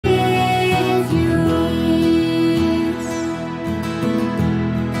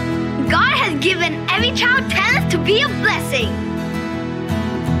every child tends to be a blessing.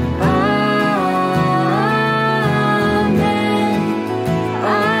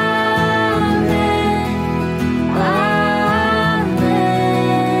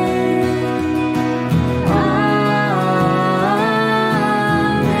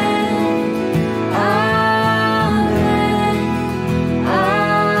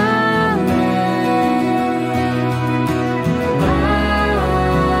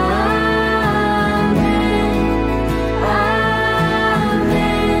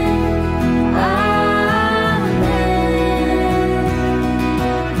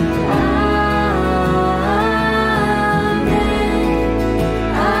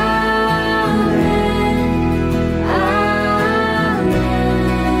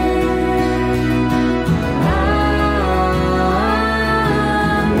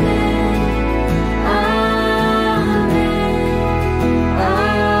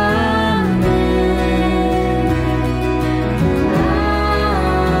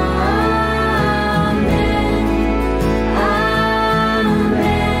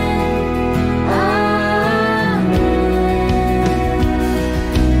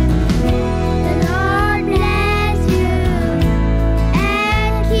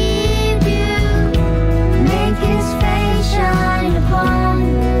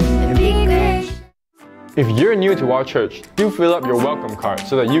 If you're new to our church, do fill up your welcome card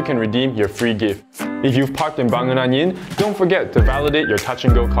so that you can redeem your free gift. If you've parked in Bangunan Yin, don't forget to validate your Touch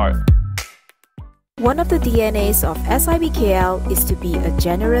and Go card. One of the DNAs of SIBKL is to be a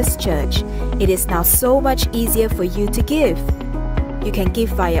generous church. It is now so much easier for you to give. You can give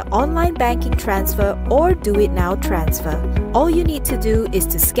via online banking transfer or do it now transfer. All you need to do is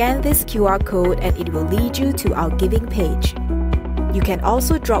to scan this QR code and it will lead you to our giving page. You can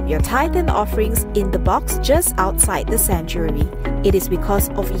also drop your tithe and offerings in the box just outside the sanctuary. It is because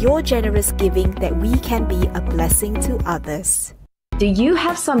of your generous giving that we can be a blessing to others. Do you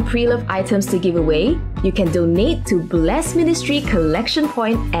have some pre-loved items to give away? You can donate to Bless Ministry Collection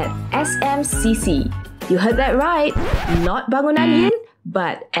Point at SMCC. You heard that right, not Bangunan Yin,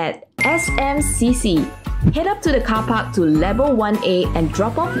 but at SMCC. Head up to the car park to level 1A and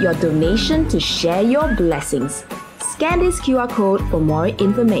drop off your donation to share your blessings. Scan this QR code for more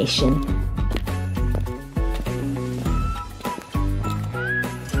information.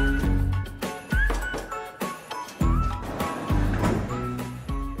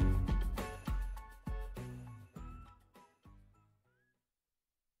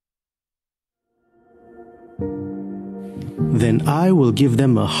 Then I will give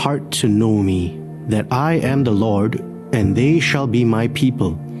them a heart to know me, that I am the Lord, and they shall be my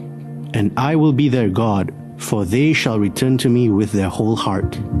people. And I will be their God, for they shall return to me with their whole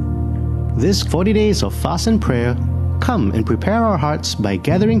heart. This 40 days of fast and prayer, come and prepare our hearts by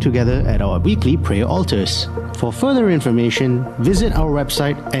gathering together at our weekly prayer altars. For further information, visit our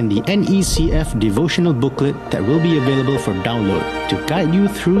website and the NECF devotional booklet that will be available for download to guide you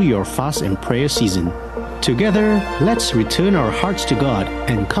through your fast and prayer season. Together, let's return our hearts to God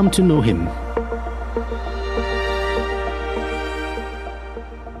and come to know Him.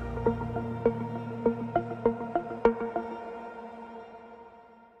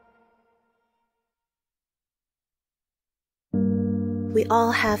 We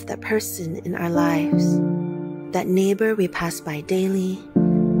all have that person in our lives, that neighbor we pass by daily,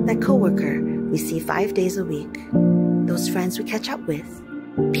 that coworker we see 5 days a week, those friends we catch up with,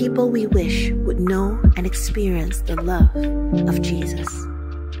 people we wish would know and experience the love of Jesus.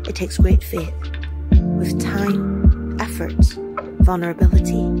 It takes great faith, with time, effort,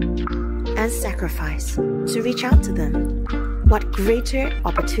 vulnerability, and sacrifice to reach out to them. What greater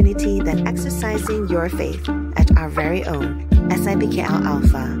opportunity than exercising your faith at our very own SIBKL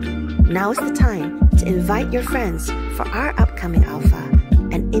Alpha. Now is the time to invite your friends for our upcoming Alpha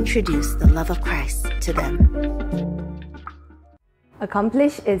and introduce the love of Christ to them.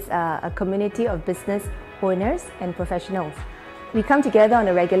 Accomplish is a community of business owners and professionals. We come together on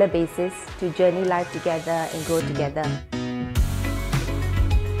a regular basis to journey life together and grow together.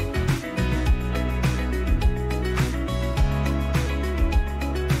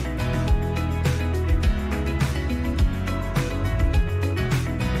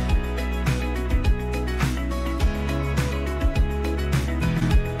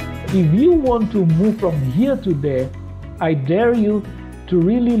 If you want to move from here to there, I dare you to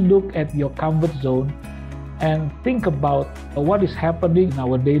really look at your comfort zone and think about what is happening in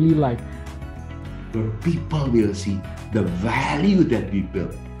our daily life. Where people will see the value that we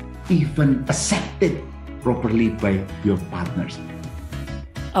build, even accepted properly by your partners.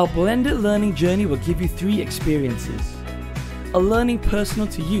 Our blended learning journey will give you 3 experiences. A learning personal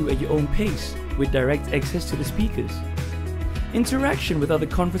to you at your own pace, with direct access to the speakers. Interaction with other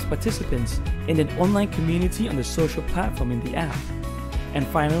conference participants in an online community on the social platform in the app. And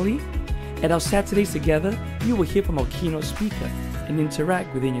finally, at our Saturdays together, you will hear from our keynote speaker and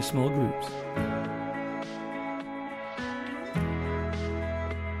interact within your small groups.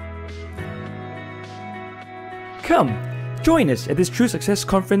 Come, join us at this True Success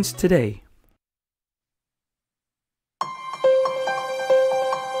Conference today.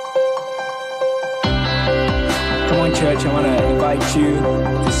 Come on, church, I want to invite you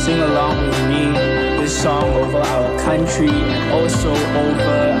to sing along with me this song over our country and also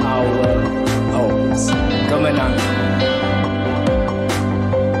over our homes. Kemenangan.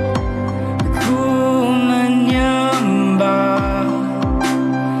 Ku menyembah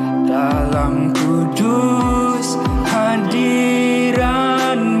dalam kudus hadirat-Mu,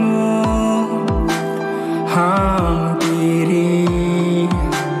 hampiri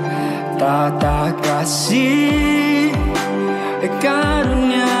tata kasih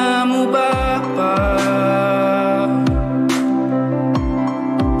karunia-Mu Bapa.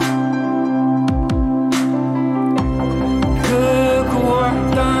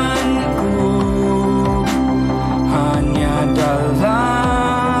 Kekuatanku hanya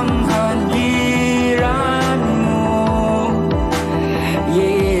dalam hadirat-Mu,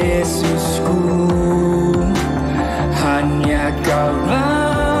 Yesusku, hanya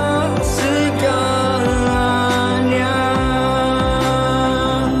Kau-lah segalanya.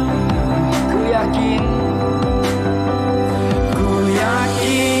 Ku yakin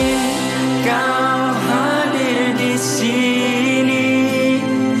Kau hadir di sini.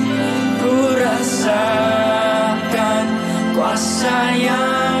 Ku rasakan kuasa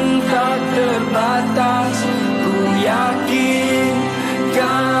yang tak terbatas. Ku yakin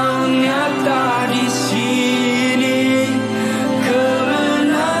Kau nyata di sini.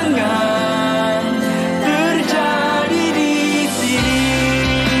 Kemenangan terjadi di sini.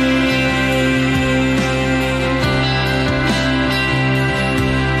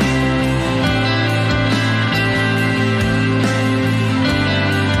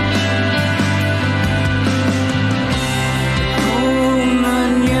 Ku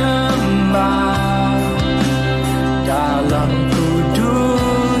menyembah dalam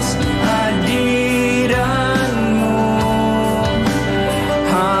kudus hadirat-Mu,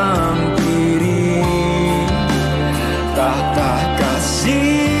 hampiri tahta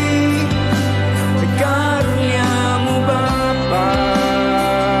kasih karunia-Mu Bapa.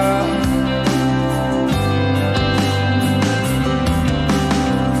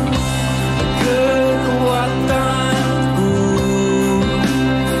 Kekuatanku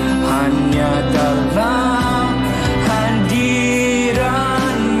hanya dalam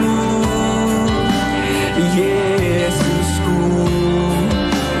hadirat-Mu, Yesusku,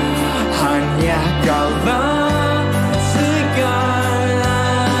 hanya Kau-lah segalanya.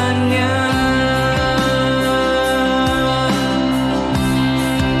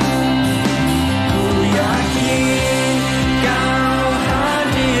 Ku yakin Kau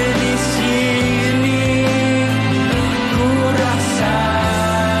hadir di sini. Ku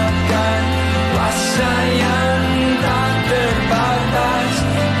rasakan kuasa yang tak terbatas.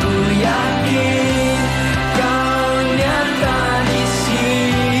 Ku yakin Kau nyata di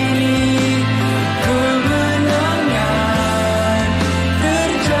sini. Kemenangan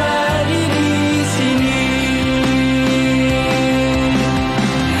terjadi di sini.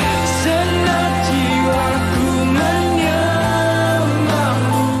 Senang jiwaku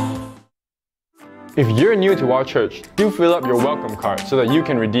menyembah-Mu. If you're new to our church, do fill up your welcome card so that you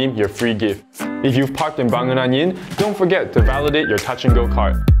can redeem your free gift. If you've parked in Bangunan Yin, don't forget to validate your touch and go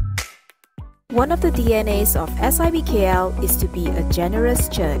card. One of the DNAs of SIBKL is to be a generous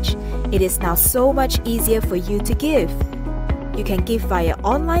church. It is now so much easier for you to give. You can give via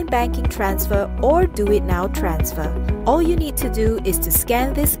online banking transfer or do it now transfer. All you need to do is to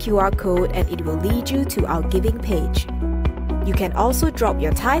scan this QR code and it will lead you to our giving page. You can also drop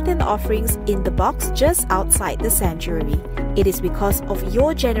your tithe and offerings in the box just outside the sanctuary. It is because of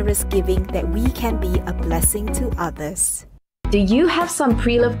your generous giving that we can be a blessing to others. Do you have some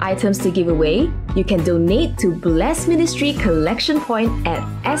pre-loved items to give away? You can donate to Bless Ministry Collection Point at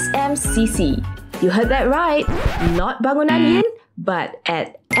SMCC. You heard that right. Not Bangunan Yin, but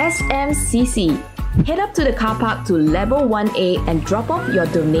at SMCC. Head up to the car park to level 1A and drop off your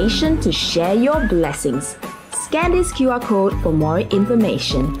donation to share your blessings. Scan this QR code for more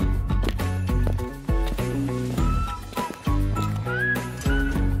information.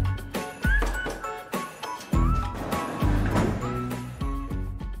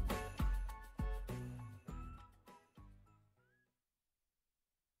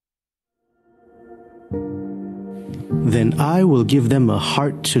 Then I will give them a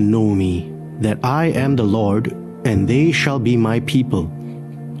heart to know me, that I am the Lord, and they shall be my people.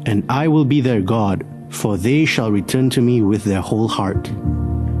 And I will be their God, for they shall return to me with their whole heart.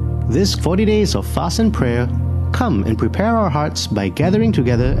 This 40 days of fast and prayer, come and prepare our hearts by gathering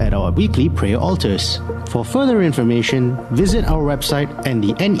together at our weekly prayer altars. For further information, visit our website and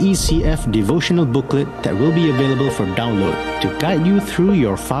the NECF devotional booklet that will be available for download to guide you through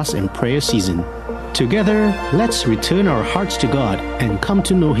your fast and prayer season. Together, let's return our hearts to God and come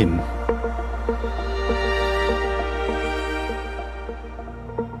to know Him.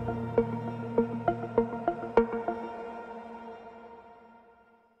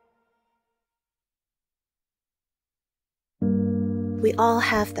 We all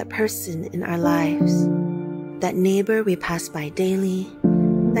have that person in our lives, that neighbor we pass by daily,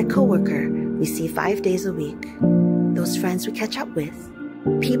 that coworker we see 5 days a week, those friends we catch up with,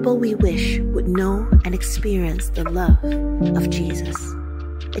 people we wish would know and experience the love of Jesus.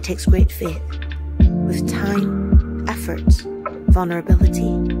 It takes great faith, with time, effort, vulnerability,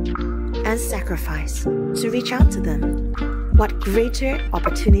 and sacrifice to reach out to them. What greater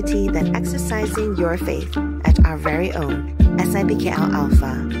opportunity than exercising your faith at our very own SIBKL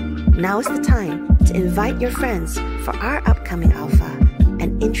Alpha. Now is the time to invite your friends for our upcoming Alpha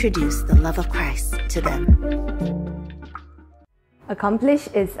and introduce the love of Christ to them. Accomplish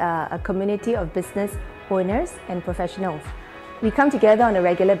is a community of business owners and professionals. We come together on a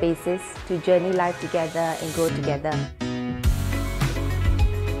regular basis to journey life together and grow together.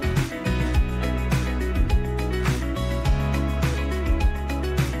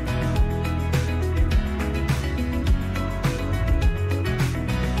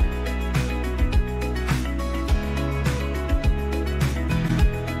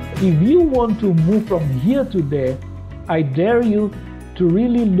 If you want to move from here to there, I dare you to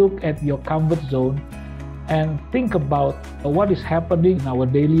really look at your comfort zone and think about what is happening in our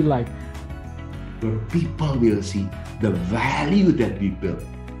daily life. Where people will see the value that we build,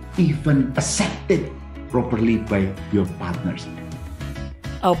 even accepted properly by your partners.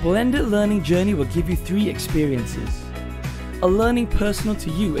 Our blended learning journey will give you 3 experiences. A learning personal to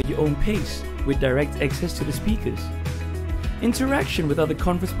you at your own pace with direct access to the speakers. Interaction with other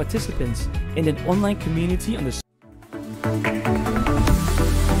conference participants in an online community on the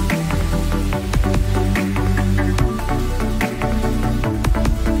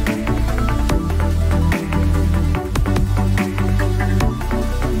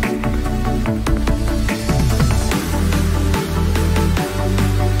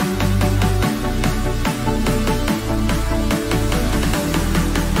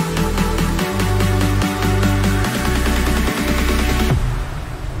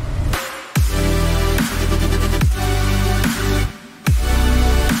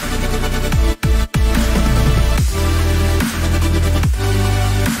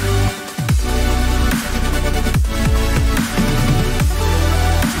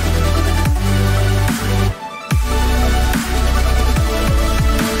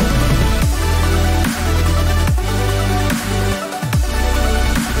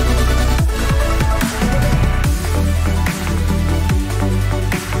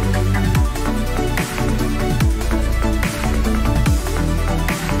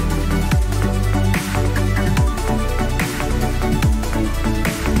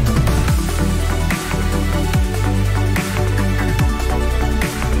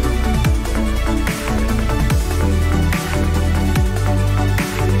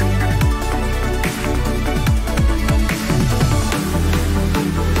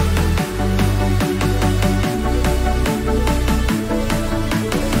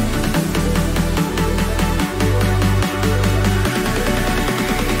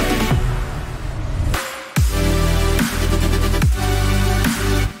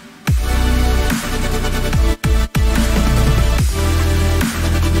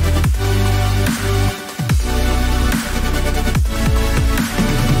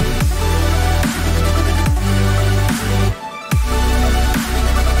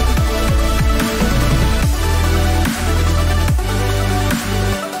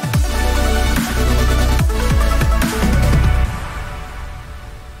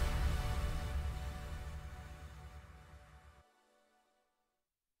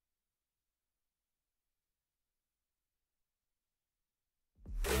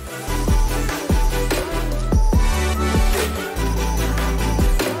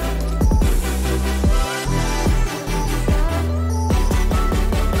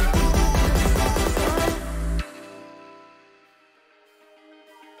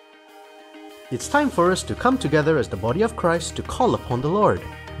It's time for us to come together as the body of Christ to call upon the Lord.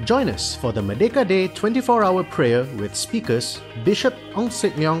 Join us for the Merdeka Day 24-hour prayer with speakers Bishop Ong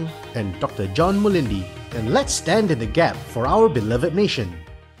and Dr. John Mulindi. And let's stand in the gap for our beloved nation.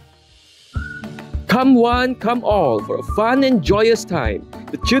 Come one, come all for a fun and joyous time.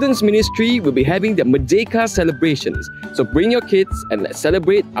 The Children's Ministry will be having their Merdeka celebrations. So bring your kids and let's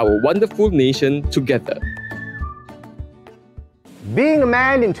celebrate our wonderful nation together. Being a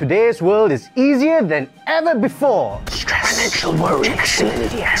man in today's world is easier than ever before. Financial worry,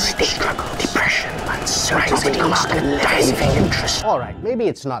 anxiety, struggle, depression, uncertainty, rising interest. Alright, maybe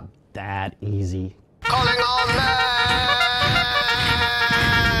it's not that easy. Calling all men!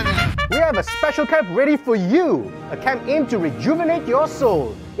 We have a special camp ready for you. A camp aimed to rejuvenate your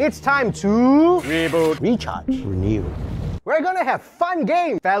soul. It's time to reboot, recharge, renew. We're gonna have fun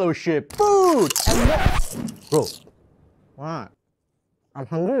games, fellowship, food, and more. Bro, what? I'm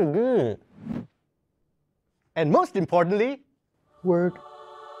hungry again. And most importantly, word.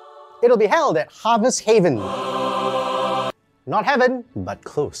 It'll be held at Harvest Haven. Not heaven, but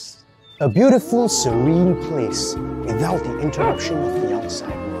close. A beautiful, serene place without the interruption of the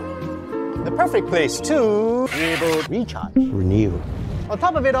outside world. The perfect place to reboot, recharge, renew. On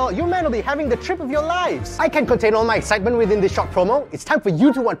top of it all, your man will be having the trip of your lives. I can't contain all my excitement within this short promo. It's time for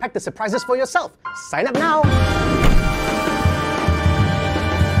you to unpack the surprises for yourself. Sign up now.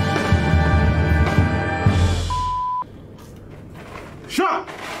 Shut!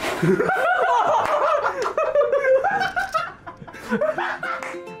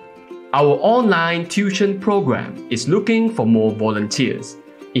 Our online tuition program is looking for more volunteers.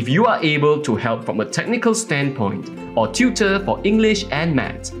 If you are able to help from a technical standpoint or tutor for English and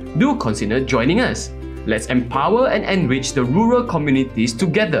Maths, do consider joining us. Let's empower and enrich the rural communities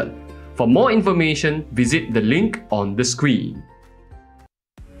together. For more information, visit the link on the screen.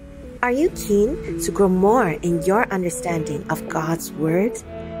 Are you keen to grow more in your understanding of God's Word?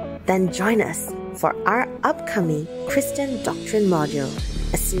 Then join us for our upcoming Christian Doctrine module,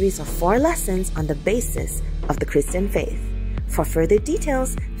 a series of 4 lessons on the basis of the Christian faith. For further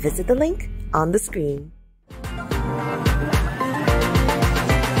details, visit the link on the screen.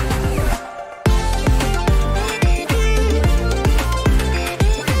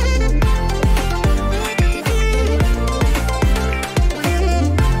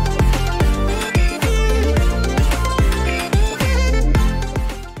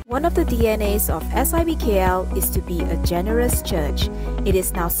 One of the DNAs of SIBKL is to be a generous church. It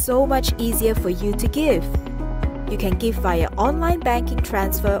is now so much easier for you to give. You can give via online banking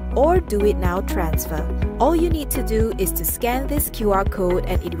transfer or do it now transfer. All you need to do is to scan this QR code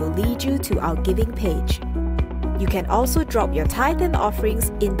and it will lead you to our giving page. You can also drop your tithe and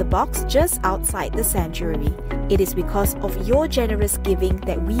offerings in the box just outside the sanctuary. It is because of your generous giving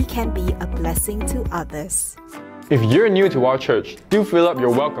that we can be a blessing to others. If you're new to our church, do fill up your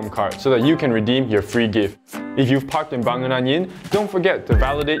welcome card so that you can redeem your free gift. If you've parked in Bangunan Yin, don't forget to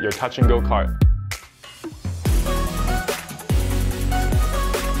validate your touch and go card.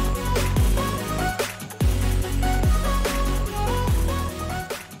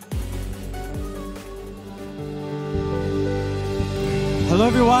 Hello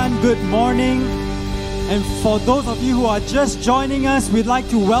everyone, good morning. And for those of you who are just joining us, we'd like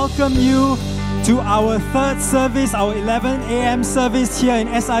to welcome you to our third service, our 11 a.m. service here in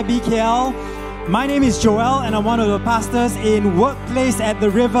SIBKL. My name is Joel and I'm one of the pastors in Workplace at the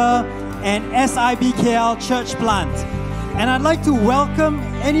River and SIBKL Church Plant. And I'd like to welcome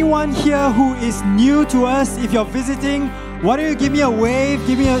anyone here who is new to us. If you're visiting, why don't you give me a wave?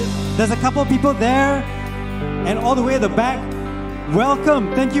 There's a couple of people there and all the way at the back.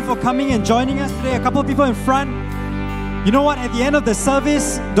 Welcome. Thank you for coming and joining us today. A couple of people in front. You know what? At the end of the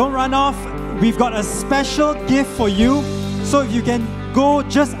service, don't run off. We've got a special gift for you. So if you can go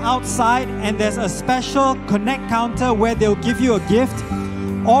just outside and there's a special connect counter where they'll give you a gift.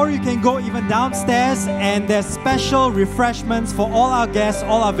 Or you can go even downstairs and there's special refreshments for all our guests,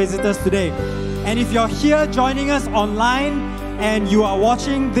 all our visitors today. And if you're here joining us online and you are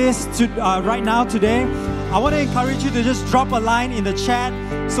watching this right now today, I want to encourage you to just drop a line in the chat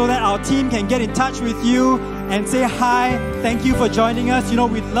so that our team can get in touch with you and say hi, thank you for joining us. You know,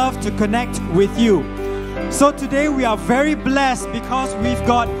 we'd love to connect with you. So today we are very blessed because we've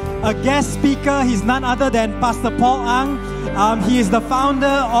got a guest speaker. He's none other than Pastor Paul Ang. He is the founder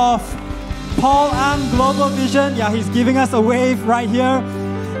of Paul Ang Global Vision. Yeah, he's giving us a wave right here.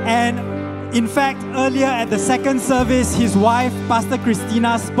 And in fact, earlier at the second service, his wife, Pastor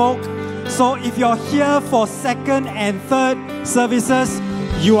Christina, spoke. So if you're here for second and third services,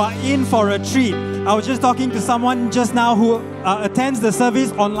 you are in for a treat. I was just talking to someone just now who attends the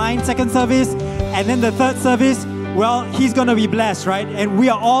service online, second service, and then the third service. well, he's going to be blessed, right? And we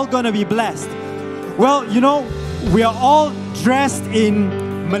are all going to be blessed. Well, you know, we are all dressed in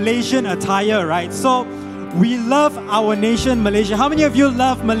Malaysian attire, right? So we love our nation, Malaysia. How many of you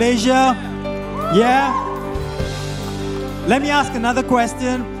love Malaysia? Yeah? Let me ask another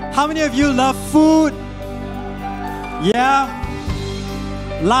question. How many of you love food? Yeah?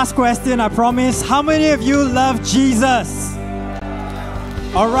 Last question, I promise. How many of you love Jesus?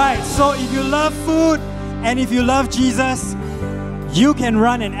 Alright, so if you love food and if you love Jesus, you can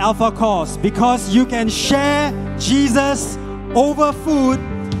run an Alpha course because you can share Jesus over food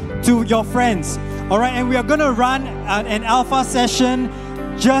to your friends. Alright, and we are going to run an Alpha session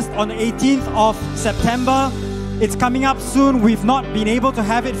just on the 18th of September. It's coming up soon. We've not been able to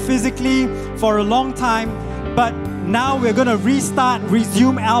have it physically for a long time, but now we're going to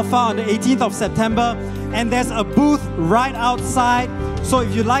resume Alpha on the 18th of September, and there's a booth right outside. So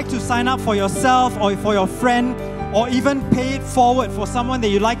if you'd like to sign up for yourself or for your friend, or even pay it forward for someone that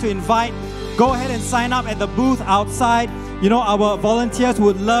you'd like to invite, go ahead and sign up at the booth outside. You know, our volunteers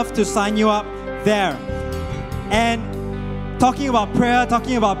would love to sign you up there. And talking about prayer,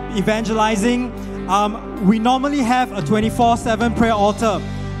 talking about evangelizing, we normally have a 24/7 prayer altar,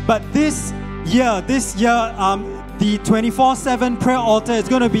 but this year, the 24/7 prayer altar is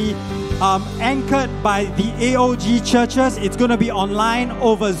going to be anchored by the AOG churches. It's going to be online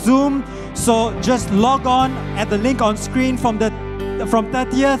over Zoom. So just log on at the link on screen from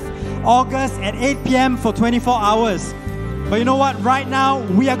 30th August at 8 p.m. for 24 hours. But you know what? Right now,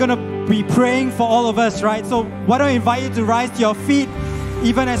 we are going to be praying for all of us, right? So why don't I invite you to rise to your feet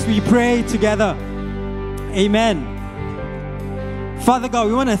even as we pray together. Amen. Father God,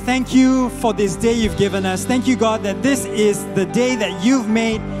 we want to thank you for this day you've given us. Thank you, God, that this is the day that you've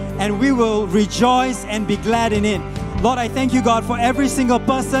made and we will rejoice and be glad in it. Lord, I thank you, God, for every single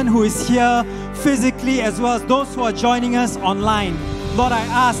person who is here physically as well as those who are joining us online. Lord, I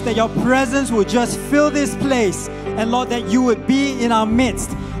ask that your presence would just fill this place and Lord, that you would be in our midst.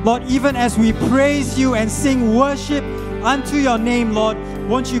 Lord, even as we praise you and sing worship unto your name, Lord,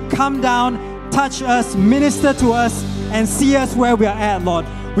 won't you come down, touch us, minister to us, and see us where we are at, Lord.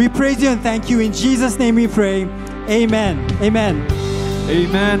 We praise you and thank you. In Jesus' name we pray. Amen. Amen.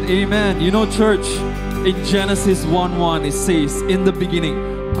 Amen. Amen. You know, church, in Genesis 1:1, it says, in the beginning,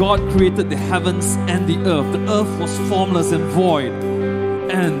 God created the heavens and the earth. The earth was formless and void,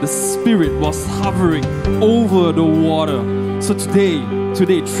 and the Spirit was hovering over the water. So today,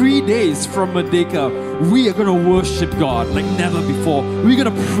 3 days from Merdeka, we are going to worship God like never before. We're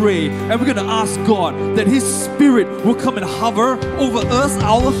going to pray and we're going to ask God that His Spirit will come and hover over us,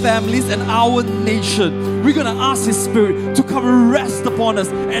 our families, and our nation. We're going to ask His Spirit to come and rest upon us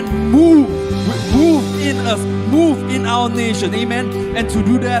and move in us, move in our nation. Amen. And to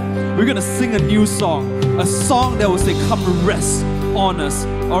do that, we're going to sing a new song, a song that will say, come and rest on us.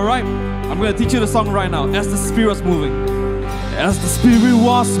 All right? I'm going to teach you the song right now, As the Spirit was moving. As the Spirit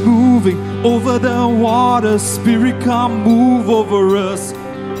was moving over the water, Spirit, come move over us.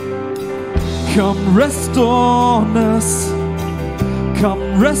 Come rest on us.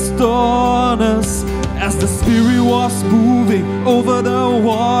 Come rest on us. As the Spirit was moving over the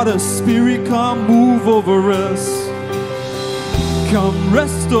water, Spirit, come move over us. Come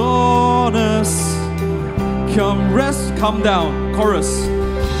rest on us. Come rest, come down, chorus.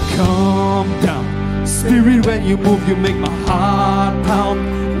 Come down. Spirit, when you move, you make my heart pound.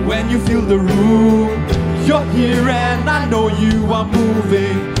 When you feel the room, you're here and I know you are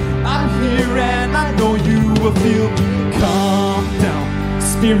moving. I'm here and I know you will feel me. Come down.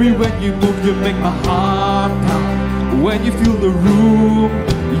 Spirit, when you move, you make my heart pound. When you feel the room,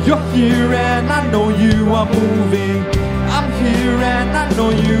 you're here and I know you are moving. I'm here and I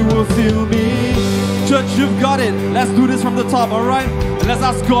know you will feel me. Church, you've got it. Let's do this from the top, alright? And let's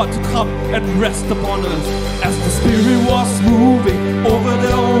ask God to come and rest upon us. As the Spirit was moving over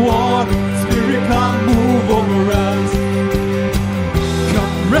the water, Spirit, come move over us.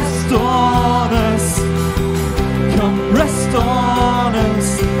 Come rest on us. Come rest on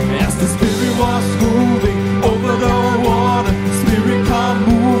us. As the Spirit was moving over the water, Spirit, come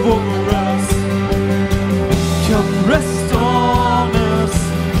move over us. Come rest on us.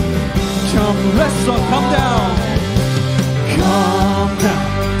 Come rest on, come down. Come down.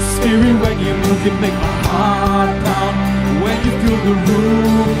 Spirit, when you move, you make my heart pound. When you feel the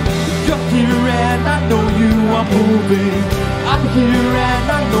room, you're here and I know you are moving. I'm here and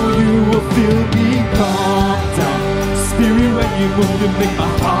I know you will feel me. Come down. Spirit, when you move, you make my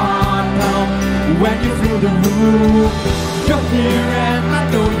heart pound. When you feel the room, you're here and I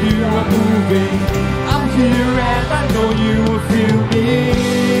know you are moving. I'm here and I know you will feel me.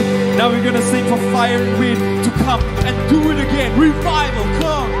 Now we're gonna sing for fire and wind to come and do it again. Revival,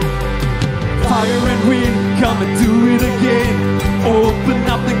 come. Fire and wind, come and do it again. Open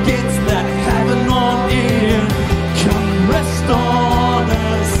up the gates, let heaven on in. Come rest on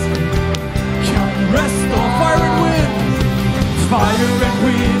us. Come rest on fire and wind. Fire and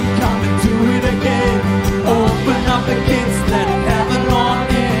wind, come and do it again. Open up the gates, let heaven on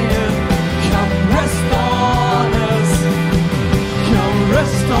in. Come rest on us. Come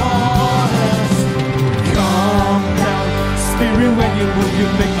rest on us. Come down. Spirit, when you move, you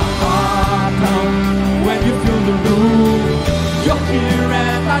make my heart pound. When you feel the room, you're here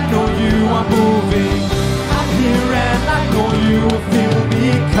and I know you are moving. I'm here and I know you will feel me.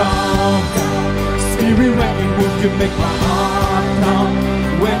 Come down. Spirit, when you move, you make my heart pound.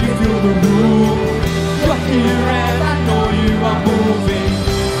 When you feel the room, you're here and I know you are moving.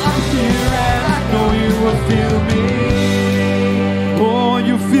 I'm here and I know you will feel me. Oh,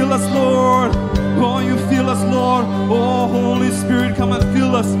 you feel us, Lord. Oh, you feel us, Lord. Oh, Holy Spirit, come and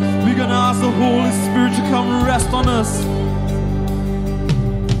fill us. We're gonna ask the Holy Spirit to come and rest on us.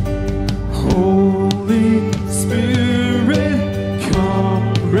 Holy Spirit,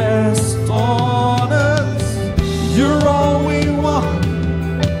 come rest on us. You're all we want.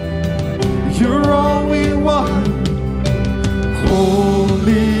 You're all we want.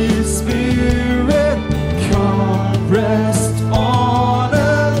 Holy Spirit, come rest on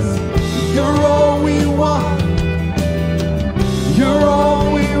us. You're all we want. You're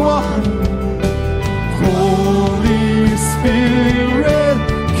all we want. Holy Spirit,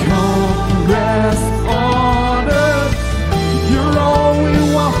 come rest on us. You're all we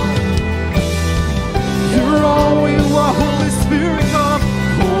want. You're all we want. Holy Spirit, come.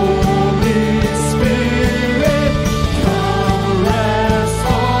 Holy Spirit, come rest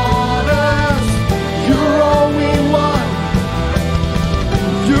on us. You're all we want.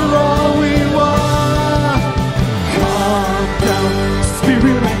 You're all we want. Come down.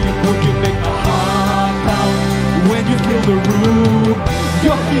 Spirit, when you move, you make my heart pound. When you fill the room,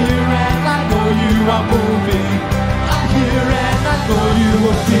 you're here and I know you are moving. I'm here and I know you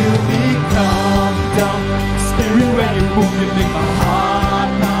will feel me. Come down. Spirit, when you move, you make my heart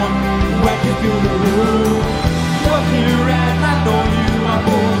pound. When you feel the room, you're here and I know you are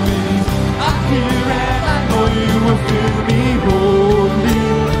moving. I'm here and I know you will feel me. Holy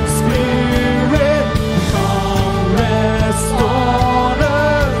Spirit, come rest on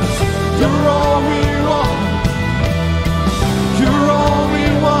us. You're all we want. You're all we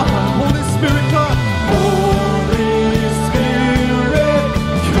want. Holy Spirit, come. Holy Spirit,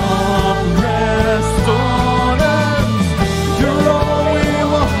 come rest on us. You're all we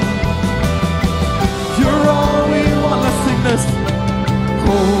want. You're all we want. Let's sing this.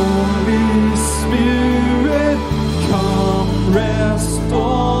 Holy Spirit, come rest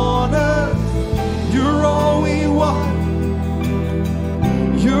on us. You're all we want.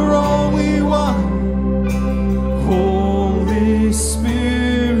 You're all we want. Holy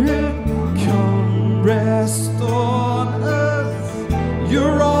Spirit, come rest on us.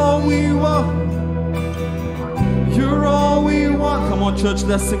 You're all we want. You're all we want. Come on, church,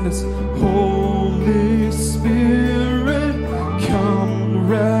 let's sing this. Holy Spirit, come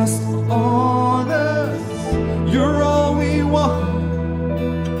rest on us. You're all we want.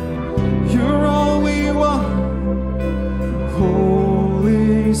 You're all we want.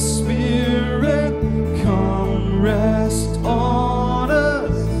 Holy Spirit, come rest on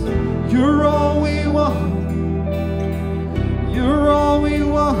us. You're all we want. You're all we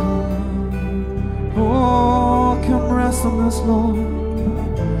want. Oh, come rest on us, Lord.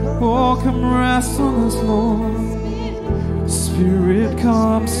 Oh, come rest on us, Lord. Spirit,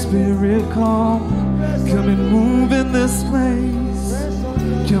 come, Spirit, come. Come and move in this place.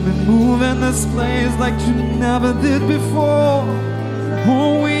 Come and move in this place like you never did before.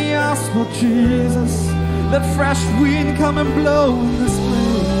 Oh, we ask, Lord Jesus, let fresh wind come and blow in this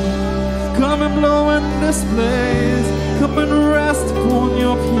place. Come and blow in this place. Come and rest upon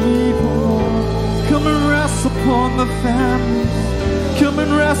your people, Lord. Come and rest upon the families. Come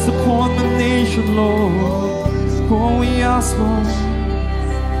and rest upon the nation, Lord. Oh, we ask, Lord.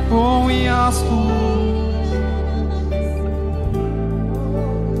 Oh, we ask, Lord.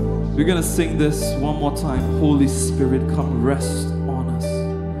 We're gonna sing this one more time. Holy Spirit, come rest on us.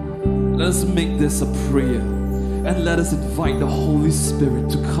 Let us make this a prayer and let us invite the Holy Spirit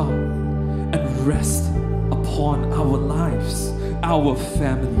to come and rest upon our lives, our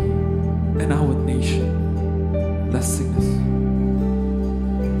family, and our nation. Let's sing this.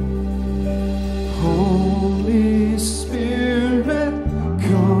 Holy Spirit,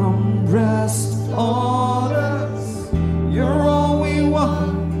 come rest on us. You're all we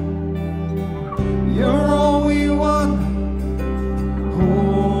want.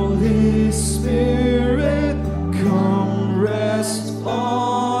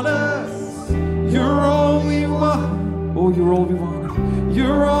 You're all we want.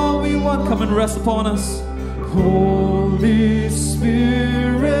 You're all we want. Come and rest upon us. Holy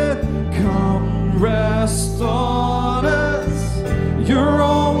Spirit, come rest on us. You're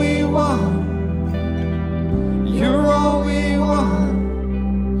all we want. You're all we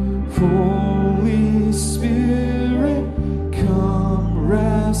want. Holy Spirit, come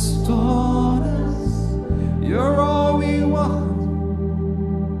rest on us. You're all we want.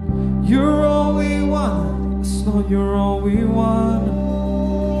 You're all we want. It's not you're all we want.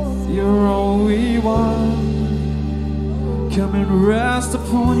 You're all we want. Come and rest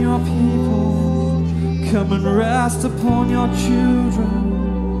upon your people. Come and rest upon your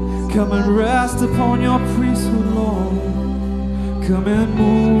children. Come and rest upon your priesthood, Lord. Come and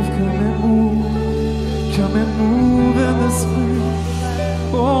move, come and move. Come and move in this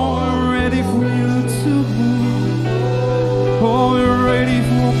place. Oh, we're ready for you to move. Oh, we're ready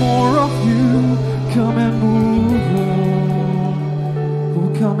for more of you. Come and move, Lord. Oh,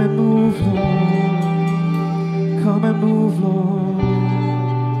 come and move, Lord. Come and move, Lord.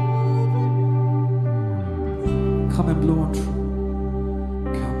 Come and blow on through.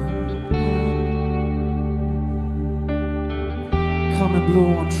 Come and blow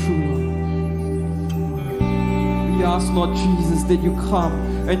on through, Lord. We ask, Lord Jesus, that you come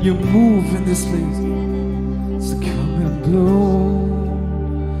and you move in this place. So come and blow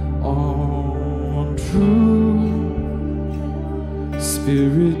on through.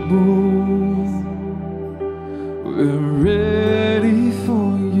 Spirit, move. We're ready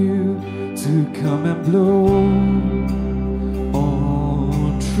for you to come and blow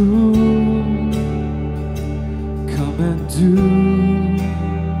on through. Come and do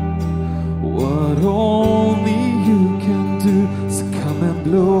what only you can do. So come and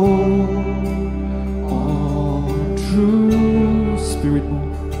blow on through. Spirit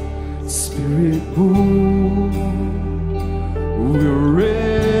move. Spirit move. We're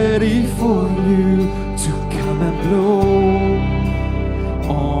ready for you to come and blow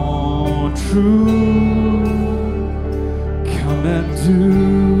on through. Come and do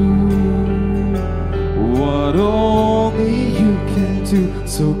what only you can do.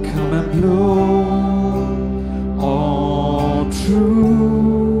 So come and blow on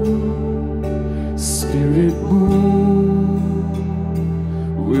through. Spirit move.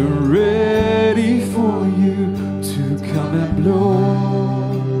 We're ready for you to come and blow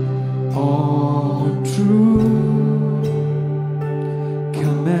on through.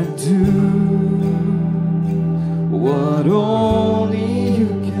 Come and do what only you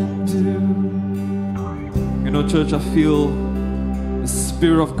can do. You know, church, I feel the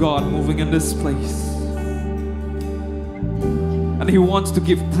Spirit of God moving in this place. And He wants to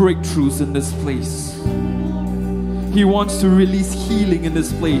give breakthroughs in this place. He wants to release healing in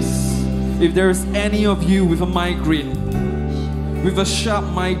this place. If there is any of you with a migraine, with a sharp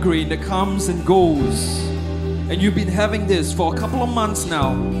migraine that comes and goes, and you've been having this for a couple of months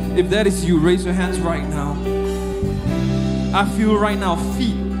now, if that is you, raise your hands right now. I feel right now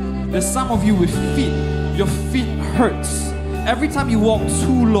feet. There's some of you with feet. Your feet hurts. Every time you walk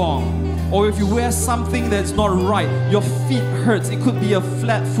too long, or if you wear something that's not right, your feet hurts. It could be a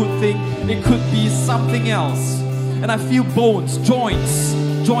flat foot thing. It could be something else. And I feel bones, joints,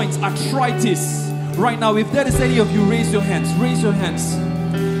 arthritis. Right now, if that is any of you, raise your hands. Raise your hands.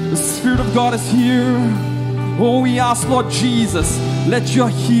 The Spirit of God is here. Oh, we ask, Lord Jesus, let your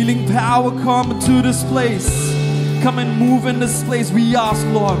healing power come to this place. Come and move in this place. We ask,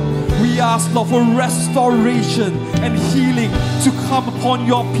 Lord, for restoration and healing to come upon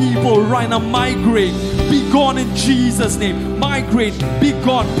your people right now. Migraine, be gone in Jesus' name. Migraine, be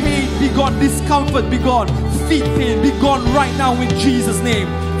gone. Pain, be gone. Discomfort, be gone. Feet pain, be gone right now in Jesus' name.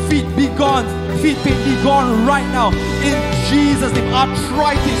 Feet, be gone. Feet pain, be gone right now in Jesus' name.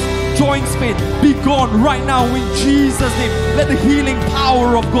 Arthritis, joints pain, be gone right now in Jesus' name. Let the healing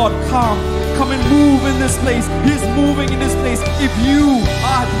power of God come and move in this place. He's moving in this place. If you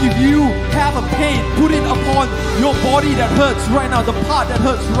have a pain, put it upon your body that hurts right now, the part that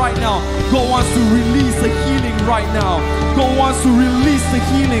hurts right now. God wants to release the healing right now. God wants to release the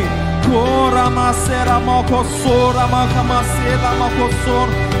healing.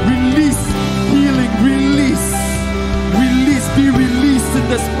 Release healing, release, be released in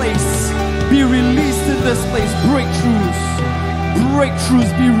this place. Be released in this place. Breakthroughs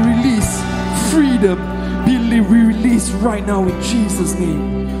be released. Freedom be released right now in Jesus'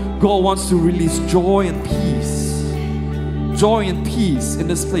 name. God wants to release joy and peace. Joy and peace in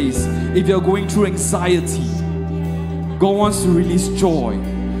this place. If you're going through anxiety, God wants to release joy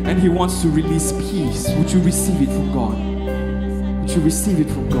and He wants to release peace. Would you receive it from God? Would you receive it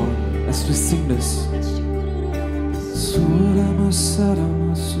from God as we sing this? So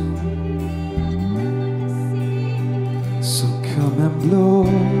So come and blow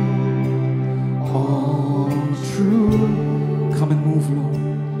all through. Come and move,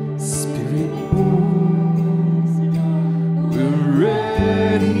 Lord. Spirit, move. We're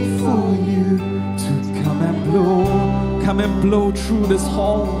ready for you to come and blow. Come and blow through this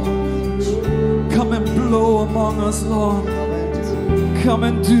hall. Come and blow among us, Lord. Come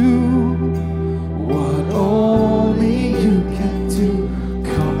and do what only you can do.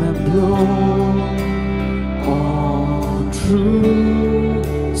 Come and blow all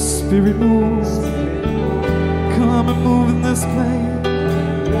through. Spirit, move. Come and move in this place.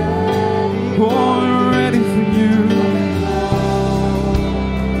 Oh, we're ready for you.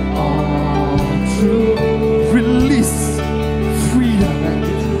 All through. Release freedom.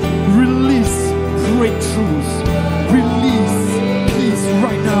 Release breakthroughs. Release peace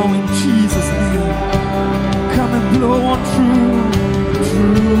right now in Jesus' name. Come and blow on through.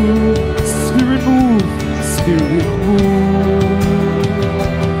 Spirit, move. Spirit, move.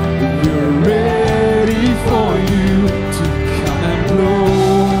 We're ready for you to come and blow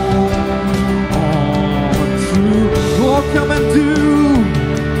on through. Oh, come and do.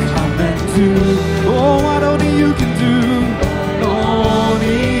 Come and do. Oh, what only you can do.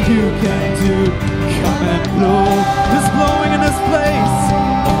 Only you can do. Come and blow. He's blowing in this place.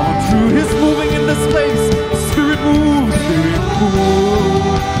 On through. He's moving in this place. Spirit, move. Spirit, move.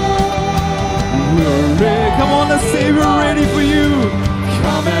 We're ready. Come on, let's say we're ready for you.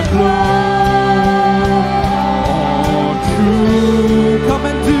 Come and blow on through. Come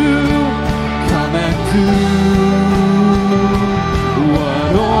and do. Come and do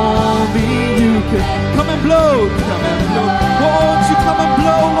what only you can. Come and blow. Come and blow. Won't you come and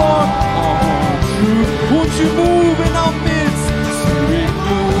blow, Lord? On through. Won't you move in our midst? Spirit,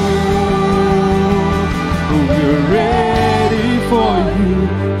 move. We're ready for you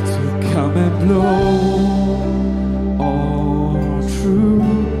to come and blow all through.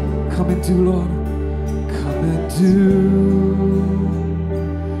 Come and do, Lord. Come and do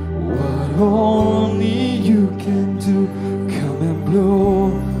what only you can do. Come and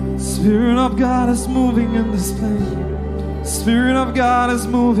blow. Spirit of God is moving in this place. Spirit of God is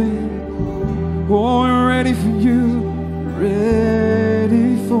moving. Oh, we're ready for you.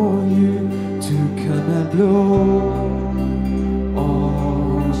 Ready for you to come and blow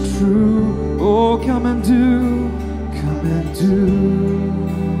all through. Oh, come and do. Come and do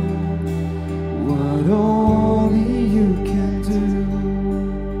what only you can do.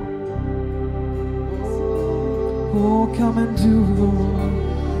 Oh, come and do, Lord,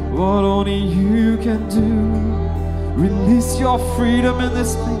 what only you can do. Release your freedom in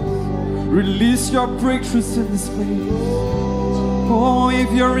this place. Release your breakthroughs in this place. Oh,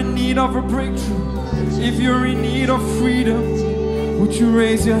 if you're in need of a breakthrough, if you're in need of freedom, would you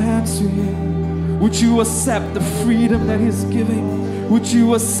raise your hands to Him? Would you accept the freedom that He's giving? Would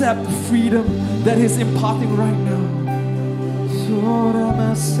you accept the freedom that He's imparting right now? It's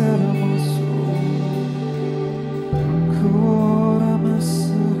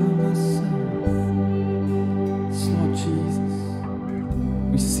Lord Jesus.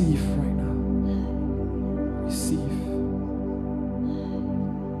 Receive right now. Receive.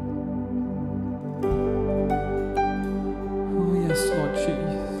 Oh yes, Lord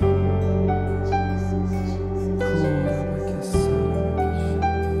Jesus.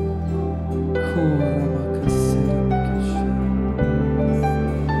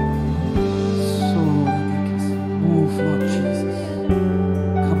 Move, Lord Jesus.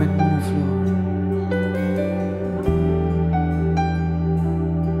 Come and move, Lord.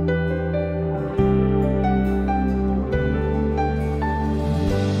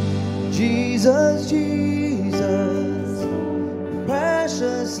 Jesus, Jesus,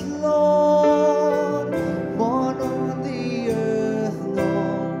 precious Lord, born on the earth,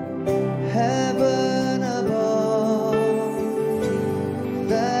 Lord, heaven above,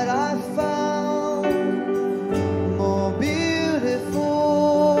 that I found more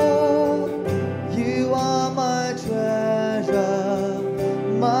beautiful. You are my treasure,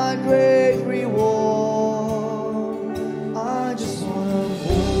 my great reward. I just wanna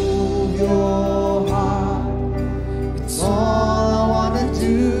move your heart. It's all I wanna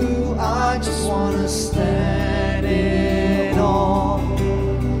do. I just wanna stand in awe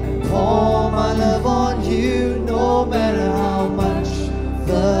and pour my love on you, no matter how much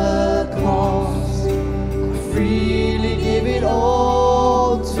the cost. I freely give it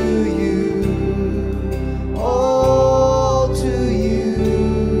all to you, all to you.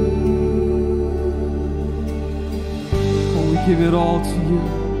 Oh, we give it all to you.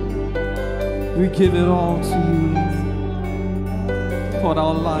 We give it all to you. poured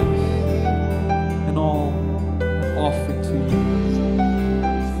our life and all an offering to you.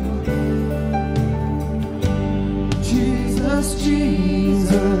 Jesus,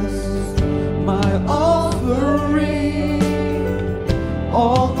 Jesus, my offering,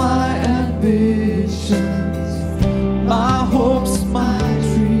 all my ambitions, my hopes, my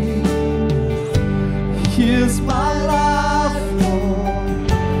dreams. Here's my life,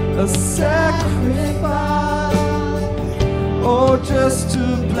 Lord, a sacrifice, oh, just to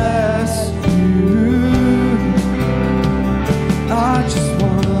bless you. I just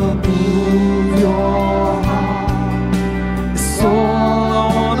wanna move your heart. It's all I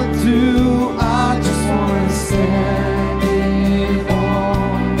wanna do. I just wanna stand in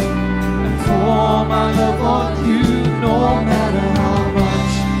awe and pour my love on you, no matter how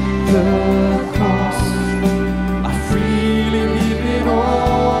much the cost. I freely give it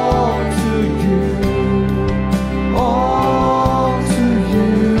all to you, all to you.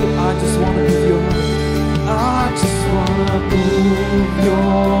 I just wanna move your heart. I just wanna move your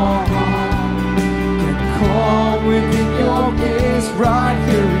heart. Get caught within your gaze, right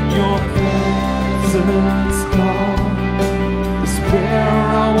here in your presence, God. It's where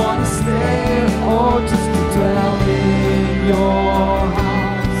I wanna stay, oh, just to dwell in your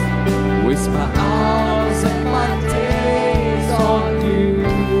house. Waste my hours and my days on you,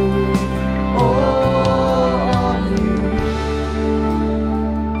 oh, on you.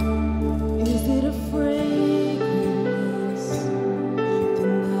 Is it a fragrance?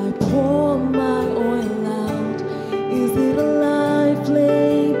 Then I pour my oil out. Is it a life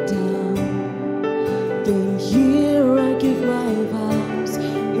laid down? Then here I give my vows.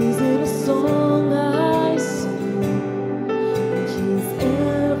 Is it a song I sing? Here's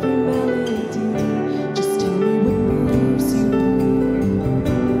every melody. Just tell me what moves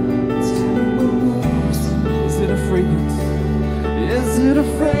you. Tell me what moves you. Is it a fragrance? Is it a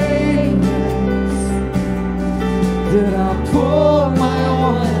fragrance that I pour my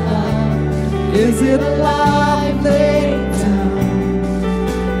oil out? Is it a life laid down?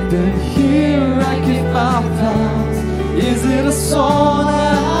 Then here I give my vows. Is it a song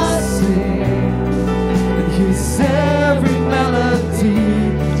I sing? And here's every melody.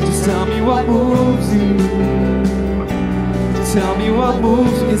 Just tell me what moves you. Tell me what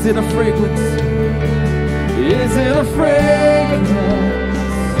moves you. Is it a fragrance? Is it a fragrance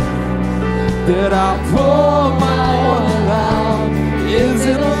that I pour my oil out? Is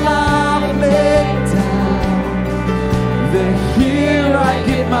it a life laid down? Then here I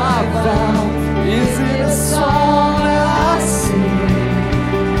give my vow. Is it a song that I sing?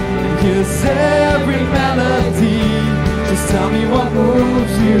 And here's every melody. Just tell me what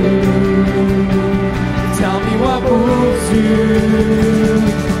moves you. Tell me what moves you.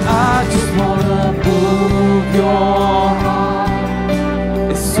 I just wanna move your heart.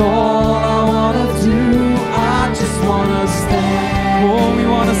 It's all I wanna do. I just wanna stand. Oh, we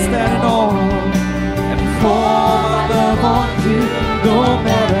wanna stand in awe and pour my love on you, no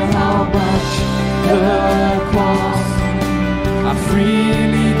matter how much the cost. I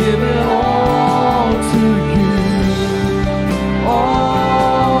freely give it all to you,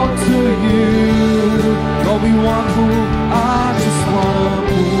 all to you. Lord, we want to move. I just wanna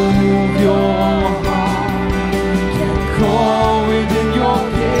move your heart. Get caught within your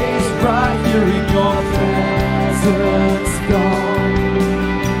gaze, right here in your presence, God.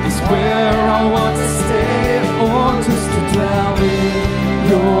 It's where I want to stay, or just to dwell in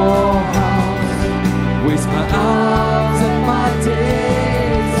your house. Waste my hours and my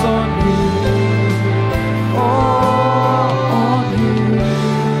days on you, oh, on you.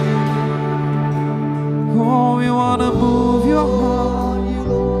 Oh, we wanna move your heart.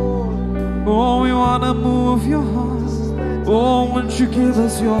 Oh, we wanna move your heart. Oh, won't you give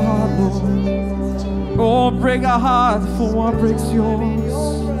us your heart, Lord? Oh, break our heart for what breaks yours.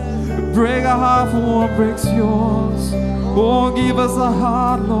 Break our heart for what breaks yours. Oh, give us a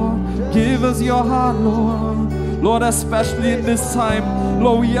heart, Lord. Give us your heart, Lord. Lord, especially in this time,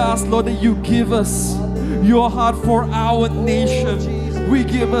 Lord, we ask, Lord, that you give us your heart for our nation. We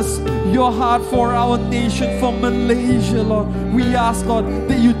give us your heart for our nation, for Malaysia, Lord. We ask, Lord,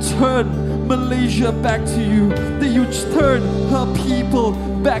 that you turn Malaysia back to you, that you turn her people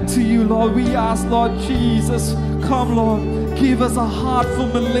back to you, Lord. We ask, Lord Jesus, come, Lord, give us a heart for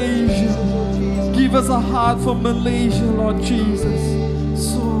Malaysia. Give us a heart for Malaysia, Lord Jesus.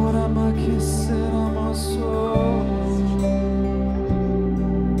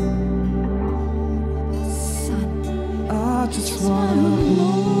 I just wanna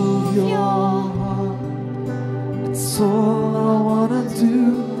move your heart. It's all I wanna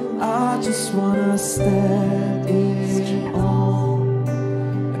do. I just wanna stand in awe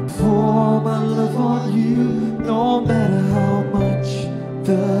on you, no matter how much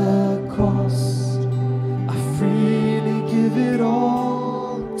the cost. I freely give it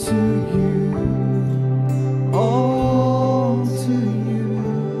all to you, all to you.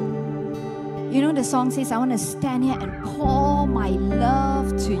 You know, the song says, I want to stand here and pour my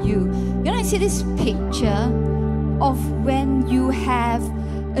love to you. You know, I see this picture of when you have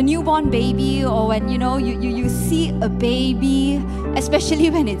a newborn baby, or when, you know, you see a baby, especially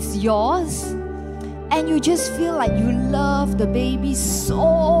when it's yours, and you just feel like you love the baby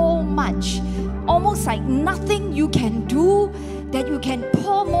so much, almost like nothing you can do that you can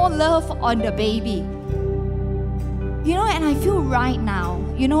pour more love on the baby. You know, and I feel right now,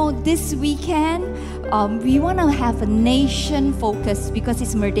 you know, this weekend, we want to have a nation focus because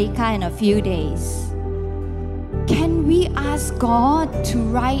it's Merdeka in a few days. Can we ask God to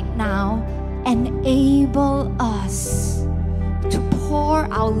right now enable us to pour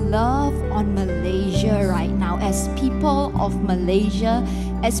our love on Malaysia right now, as people of Malaysia,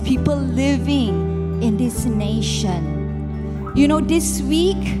 as people living in this nation? You know, this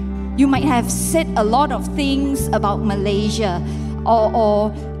week, you might have said a lot of things about Malaysia,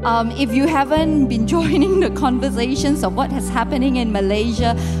 or if you haven't been joining the conversations of what is happening in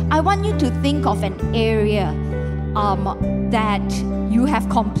Malaysia, I want you to think of an area that you have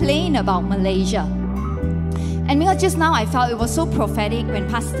complained about Malaysia. And because just now I felt it was so prophetic when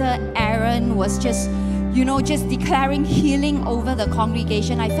Pastor Aaron was just, you know, just declaring healing over the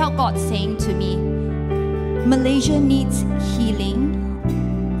congregation. I felt God saying to me, Malaysia needs healing.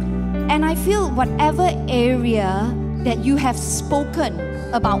 And I feel whatever area that you have spoken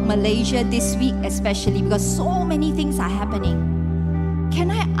about Malaysia this week, especially because so many things are happening, can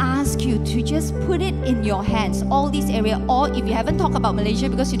I ask you to just put it in your hands, all these areas, or if you haven't talked about Malaysia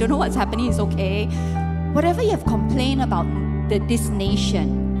because you don't know what's happening, it's okay. Whatever you have complained about this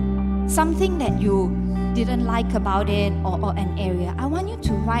nation, something that you didn't like about it, or an area, I want you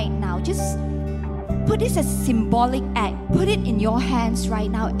to right now just put this as a symbolic act. Put it in your hands right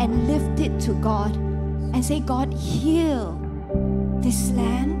now and lift it to God and say, God, heal this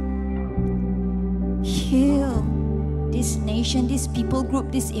land, heal this nation, this people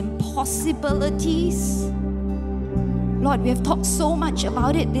group, these impossibilities. Lord, we have talked so much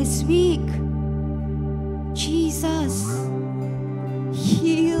about it this week. Jesus,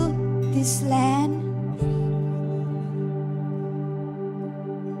 heal this land.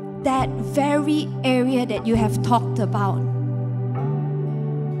 That very area that you have talked about,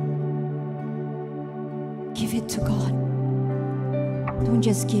 give it to God. Don't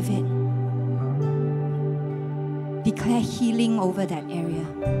just give it. Declare healing over that area.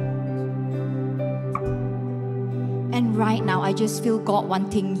 And right now, I just feel God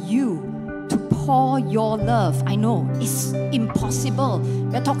wanting you to pour your love. I know it's impossible.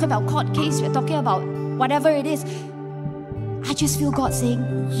 We're talking about court case, we're talking about whatever it is. I just feel God saying,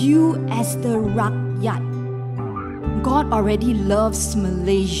 you as the rakyat, God already loves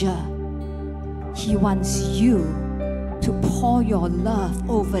Malaysia. He wants you to pour your love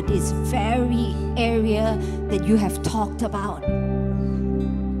over this very area that you have talked about.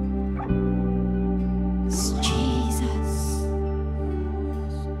 Jesus.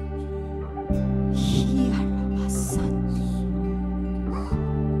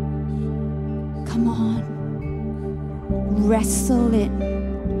 Come on. Wrestle it.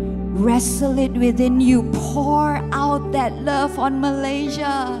 Wrestle it within you. Pour out that love on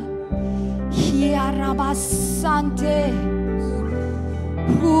Malaysia. Hiarabasante.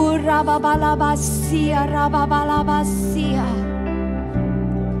 Hurababalabasia rababalabasia.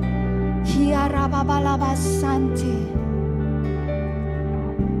 Hiarababalabasante.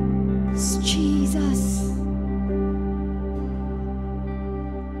 It's Jesus.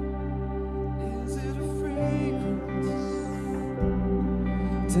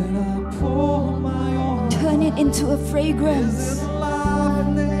 Turn it into a fragrance.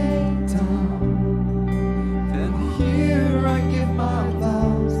 Here I give my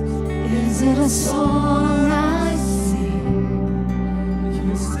vows. Is it a song I sing?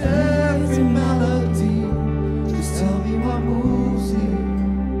 Here's every melody. Just tell me what moves you.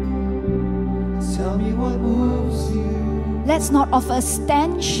 Just tell me what moves you. Let's not offer a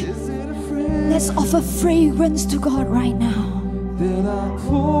stench. Let's offer fragrance to God right now. That I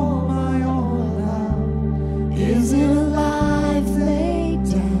pour my all out. Is it a life laid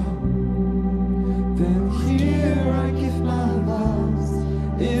down? Then here I give my vows.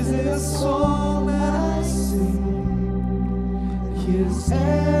 Is it a song that I sing? Here's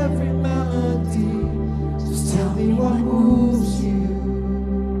every melody. Just tell me what moves you.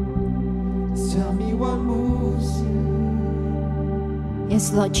 Just tell me what moves you.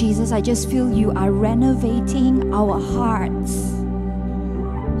 Yes, Lord Jesus, I just feel you are renovating our hearts.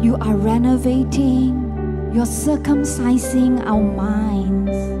 You are renovating, you're circumcising our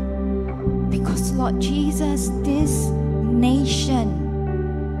minds. Because, Lord Jesus, this nation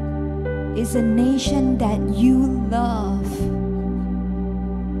is a nation that you love.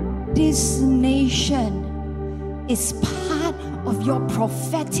 This nation is part of your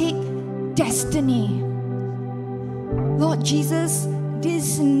prophetic destiny. Lord Jesus,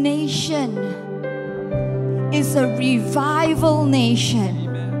 this nation is a revival nation.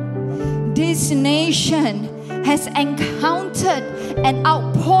 This nation has encountered an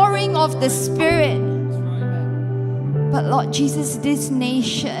outpouring of the Spirit. But Lord Jesus, this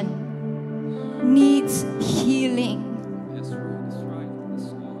nation needs healing.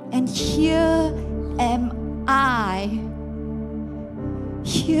 And here am I.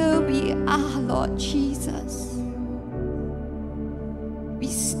 Here we are, Lord Jesus. We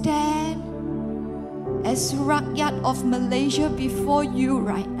stand as rakyat of Malaysia before you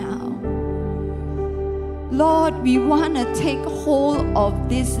right now. Lord, we want to take hold of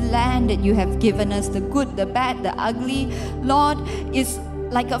this land that you have given us, the good, the bad, the ugly. Lord, it's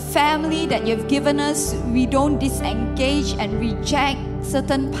like a family that you've given us. We don't disengage and reject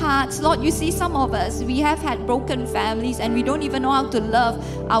certain parts. Lord, you see some of us, we have had broken families and we don't even know how to love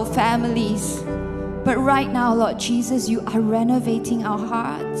our families. But right now, Lord Jesus, you are renovating our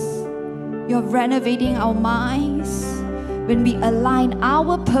hearts. You're renovating our minds. When we align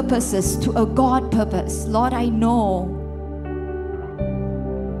our purposes to a God purpose, Lord, I know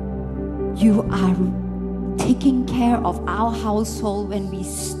you are taking care of our household when we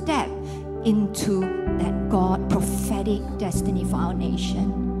step into that God prophetic destiny for our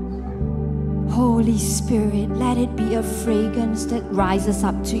nation. Holy Spirit, let it be a fragrance that rises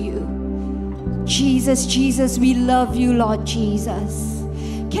up to you. Jesus, Jesus, we love you, Lord Jesus.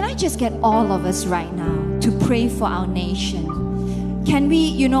 Can I just get all of us right now to pray for our nation? Can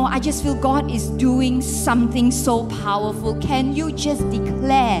we, I just feel God is doing something so powerful. Can you just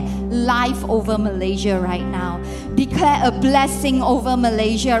declare life over Malaysia right now? Declare a blessing over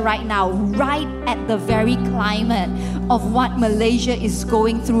Malaysia right now, right at the very climate of what Malaysia is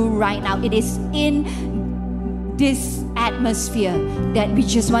going through right now. It is in this atmosphere that we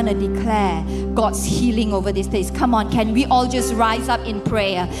just want to declare God's healing over this place. Come on, can we all just rise up in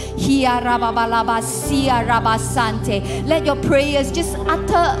prayer? Let your prayers just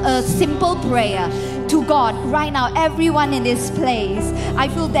utter a simple prayer to God right now. Everyone in this place, I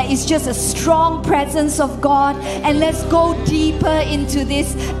feel there is just a strong presence of God, and let's go deeper into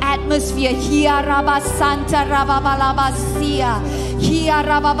this atmosphere. Santa Rababalabasia,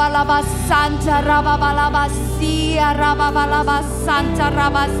 Santa Rababalabasia, Santa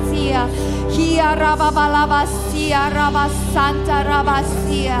Rabasia, Santa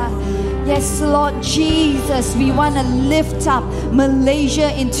Rabasia. Yes, Lord Jesus, we want to lift up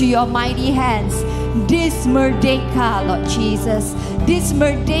Malaysia into your mighty hands. This Merdeka, Lord Jesus, this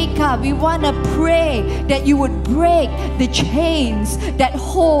Merdeka, we want to pray that you would break the chains that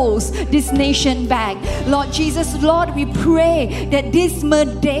holds this nation back. Lord Jesus, Lord, we pray that this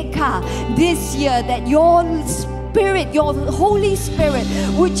Merdeka, this year, that your Spirit, your Holy Spirit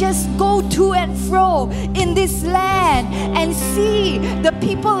would just go to and fro in this land and see the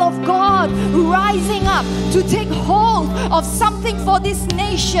people of God rising up to take hold of something for this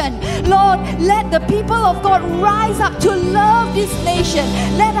nation. Lord, let the people of God rise up to love this nation.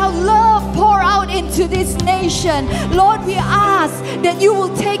 Let our love pour out into this nation. Lord, we ask that you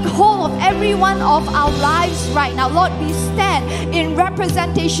will take hold of every one of our lives right now. Lord, we stand in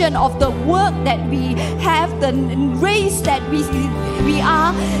representation of the work that we have, the race that we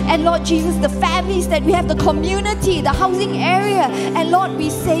are, and Lord Jesus, the families that we have, the community, the housing area, and Lord,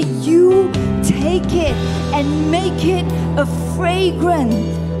 we say you take it and make it a fragrant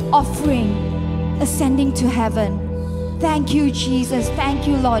offering ascending to heaven. Thank you, Jesus. Thank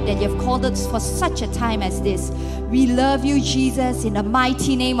you, Lord, that you've called us for such a time as this. We love you, Jesus. In the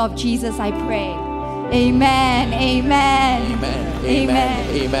mighty name of Jesus, I pray. Amen. Amen. Amen. Amen.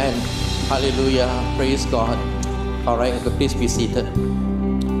 Amen. Hallelujah. Praise God. All right, please be seated.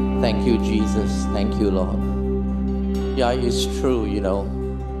 Thank you, Jesus. Thank you, Lord. Yeah, it's true,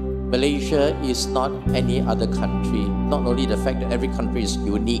 Malaysia is not any other country. Not only the fact that every country is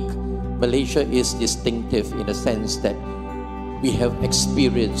unique, Malaysia is distinctive in the sense that we have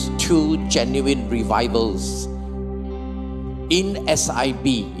experienced two genuine revivals in SIB,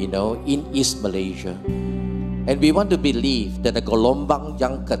 in East Malaysia. And we want to believe that the Gelombang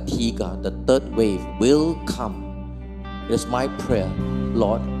yang ketiga, the third wave, will come. It is my prayer,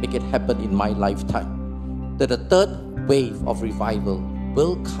 Lord, make it happen in my lifetime, that the third wave of revival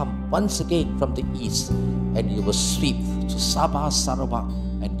will come once again from the east, and you will sweep to Sabah, Sarawak,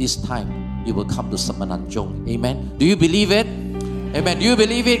 and this time you will come to Semenanjung. Amen. Do you believe it? Amen. Do you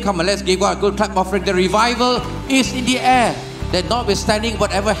believe it? Come on, let's give God a good clap offering. The revival is in the air. That notwithstanding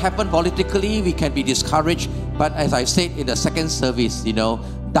whatever happened politically, we can be discouraged. But as I said in the second service,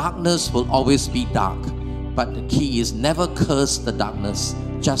 darkness will always be dark. But the key is never curse the darkness.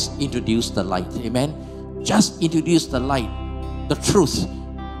 Just introduce the light. Amen. Just introduce the light, the truth.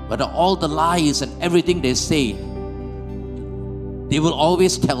 But all the lies and everything they say, they will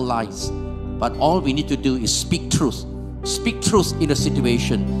always tell lies. But all we need to do is speak truth. Speak truth in a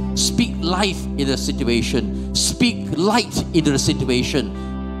situation. Speak life in a situation. Speak light into the situation.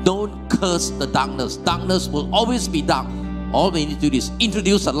 Don't curse the darkness. Darkness will always be dark. All we need to do is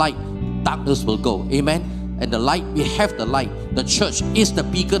introduce the light. Darkness will go. Amen. And the light, we have the light. The church is the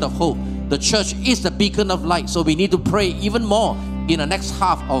beacon of hope. The church is the beacon of light. So we need to pray even more in the next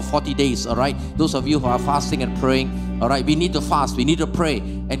half of 40 days. All right. Those of you who are fasting and praying, all right, we need to fast. We need to pray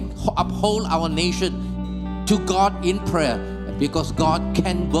and uphold our nation to God in prayer, because God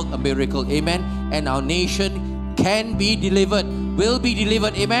can work a miracle. Amen. And our nation can be delivered, will be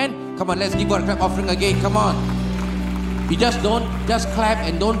delivered. Amen. Come on, let's give God a clap offering again. Come on. You don't just clap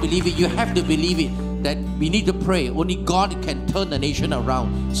and don't believe it. You have to believe it, that we need to pray. Only God can turn the nation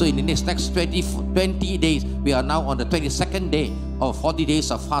around. So in the next 20 days, we are now on the 22nd day of 40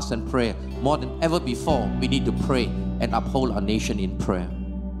 days of fast and prayer. More than ever before, we need to pray and uphold our nation in prayer.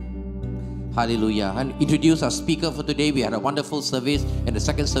 Hallelujah. And introduce our speaker for today. We had a wonderful service in the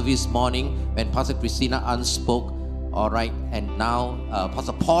second service morning when Pastor Christina Ong spoke. All right. And now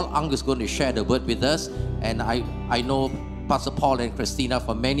Pastor Paul Ong is going to share the word with us. And I know Pastor Paul and Christina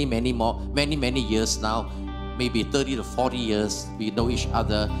for many years now. Maybe 30 to 40 years. We know each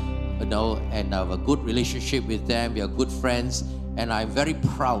other, and have a good relationship with them. We are good friends. And I'm very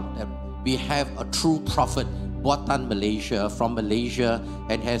proud that we have a true prophet, Buatan Malaysia, from Malaysia,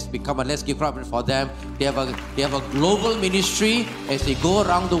 and has become a, let's give credit for them. They have a global ministry as they go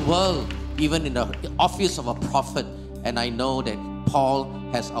around the world, even in the office of a prophet. And I know that Paul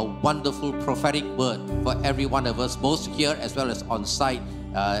has a wonderful prophetic word for every one of us, both here as well as on site.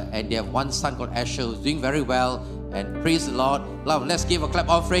 And they have one son called Asher who's doing very well. And praise the Lord. Love, let's give a clap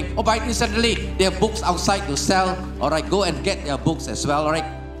offering. Oh, but incidentally, they have books outside to sell. All right, go and get their books as well. All right.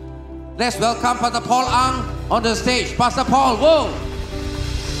 Let's welcome Pastor Paul Ong on the stage. Pastor Paul, whoa!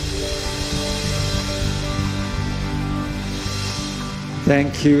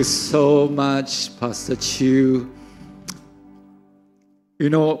 Thank you so much, Pastor Chee.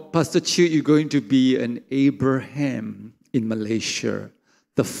 Pastor Chee, you're going to be an Abraham in Malaysia,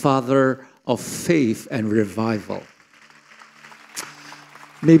 the father of faith and revival.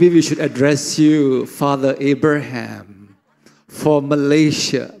 Maybe we should address you, Father Abraham, for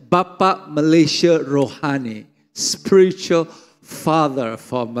Malaysia. Bapa Malaysia Rohani, spiritual father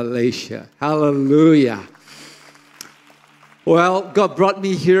for Malaysia. Hallelujah. Well, God brought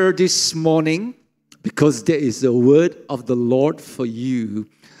me here this morning because there is a word of the Lord for you.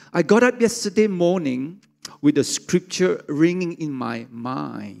 I got up yesterday morning with a scripture ringing in my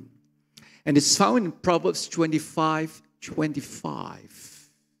mind. And it's found in Proverbs 25:25.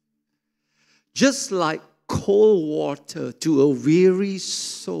 Just like cold water to a weary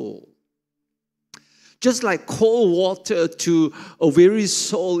soul. Just like cold water to a weary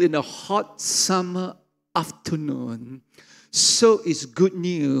soul in a hot summer afternoon, so is good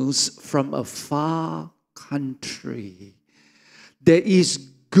news from a far country. There is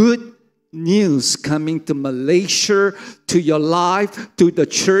good news coming to Malaysia, to your life, to the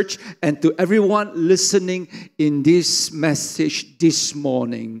church, and to everyone listening in this message this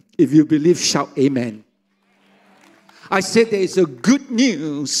morning. If you believe, shout amen. I said there is a good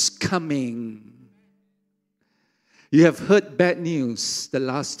news coming. You have heard bad news the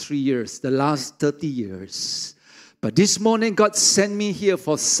last 3 years, the last 30 years. But this morning, God sent me here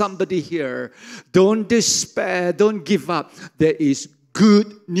for somebody here. Don't despair, don't give up. There is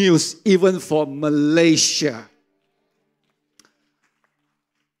good news even for Malaysia.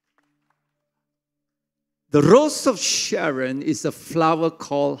 The rose of Sharon is a flower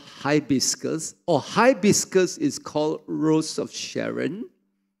called hibiscus, or hibiscus is called rose of Sharon,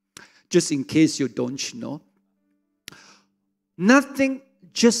 just in case you don't know. Nothing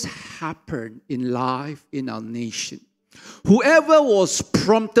just happened in life in our nation. Whoever was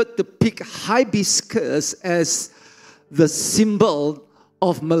prompted to pick hibiscus as the symbol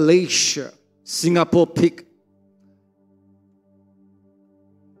of Malaysia, Singapore picked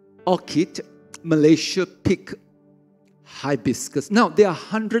orchid, Malaysia picked hibiscus. Now, there are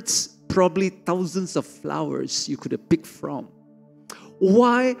hundreds, probably thousands of flowers you could have picked from.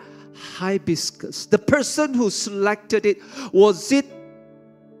 Why hibiscus? The person who selected it, was it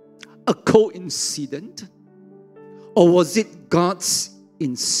a coincidence? Or was it God's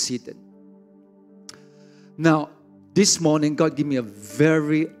incident? Now, this morning, God gave me a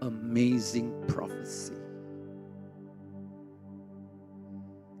very amazing prophecy.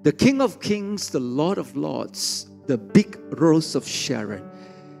 The King of Kings, the Lord of Lords, the big rose of Sharon,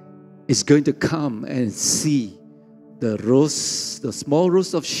 is going to come and see the small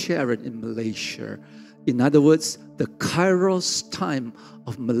rose of Sharon in Malaysia. In other words, the Kairos time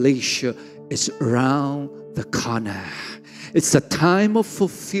of Malaysia is around the corner. It's a time of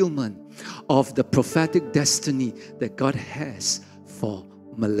fulfillment of the prophetic destiny that God has for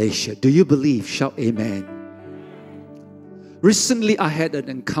Malaysia. Do you believe? Shout amen. Recently, I had an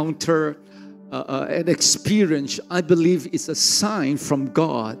encounter, an experience. I believe it's a sign from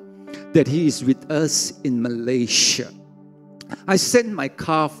God that He is with us in Malaysia. I sent my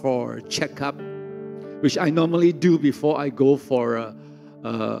car for a checkup, which I normally do before I go for an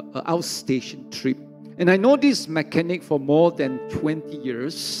outstation trip. And I know this mechanic for more than 20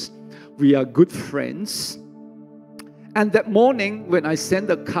 years. We are good friends. And that morning when I sent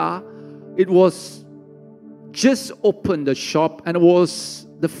the car, it was just opened the shop and it was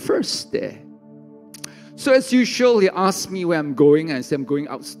the first day. So as usual, he asked me where I'm going. I said, I'm going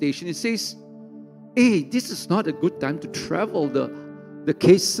outstation. He says, hey, this is not a good time to travel. The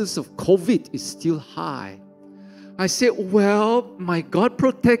cases of COVID is still high. I said, well, my God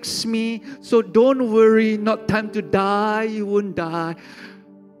protects me, so don't worry, not time to die, you won't die.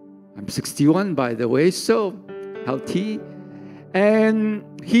 I'm 61, by the way, so healthy. And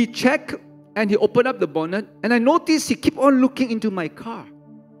he checked and he opened up the bonnet, and I noticed he kept on looking into my car.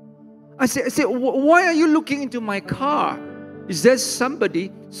 I said, why are you looking into my car? Is there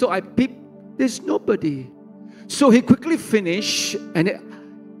somebody? So I peeped, there's nobody. So he quickly finished and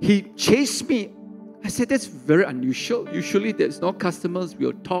he chased me. I said, that's very unusual. Usually there's no customers.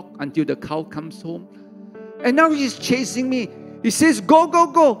 We'll talk until the cow comes home. And now he's chasing me. He says, go, go,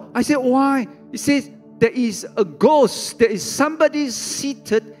 go. I said, why? He says, there is a ghost. There is somebody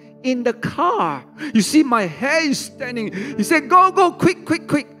seated in the car. You see, my hair is standing. He said, go, go, quick, quick,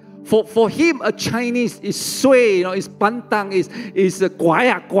 quick. For him, a Chinese is sui, is pantang, is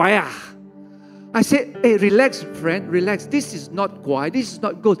guaya, guaya. I said, hey, relax, friend, relax. This is not guai, this is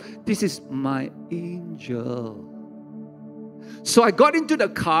not ghost. This is my angel. So I got into the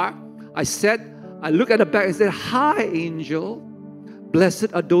car. I looked at the back and said, hi, angel.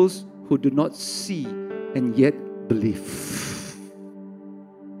 Blessed are those who do not see and yet believe.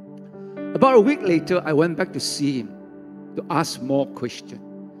 About a week later, I went back to see him to ask more questions.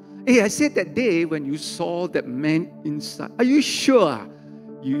 Hey, I said that day when you saw that man inside, are you sure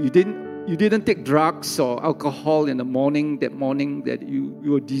you didn't take drugs or alcohol in the morning, that morning that you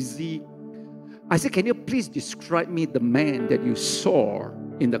were dizzy? I said, can you please describe me the man that you saw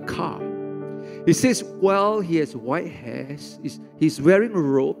in the car? He says, well, he has white hair. He's wearing a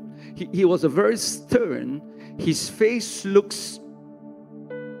robe. He was a very stern. His face looks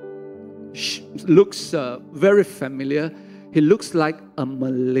very familiar. He looks like a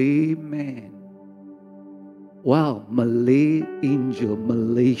Malay man. Wow, Malay angel,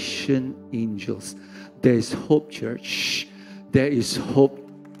 Malaysian angels. There is hope, church. There is hope.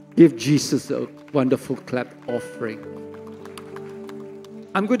 Give Jesus a wonderful clap offering.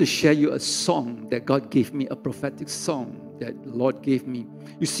 I'm going to share you a song that God gave me, a prophetic song that the Lord gave me.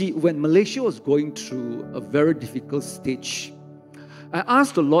 You see, when Malaysia was going through a very difficult stage, I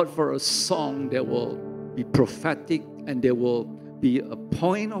asked the Lord for a song that will be prophetic and there will be a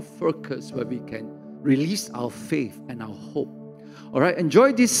point of focus where we can release our faith and our hope. All right,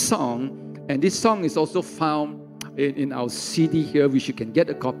 enjoy this song. And this song is also found in our CD here, which you can get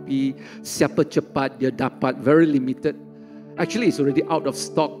a copy. Siapa cepat dia dapat, very limited. Actually, it's already out of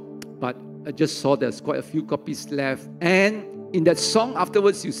stock, but I just saw there's quite a few copies left. And in that song,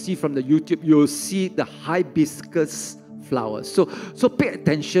 afterwards, you see from the YouTube, you'll see the hibiscus flower. So pay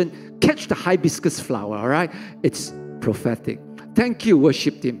attention, catch the hibiscus flower, all right? It's prophetic. Thank you,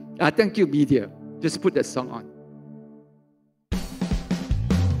 worship team. Thank you, media. Just put that song on.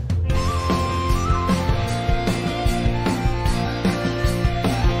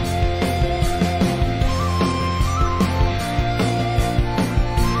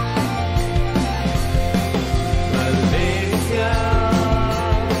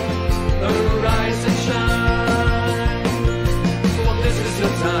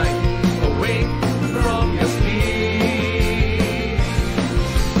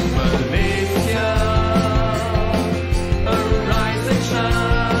 Malaysia,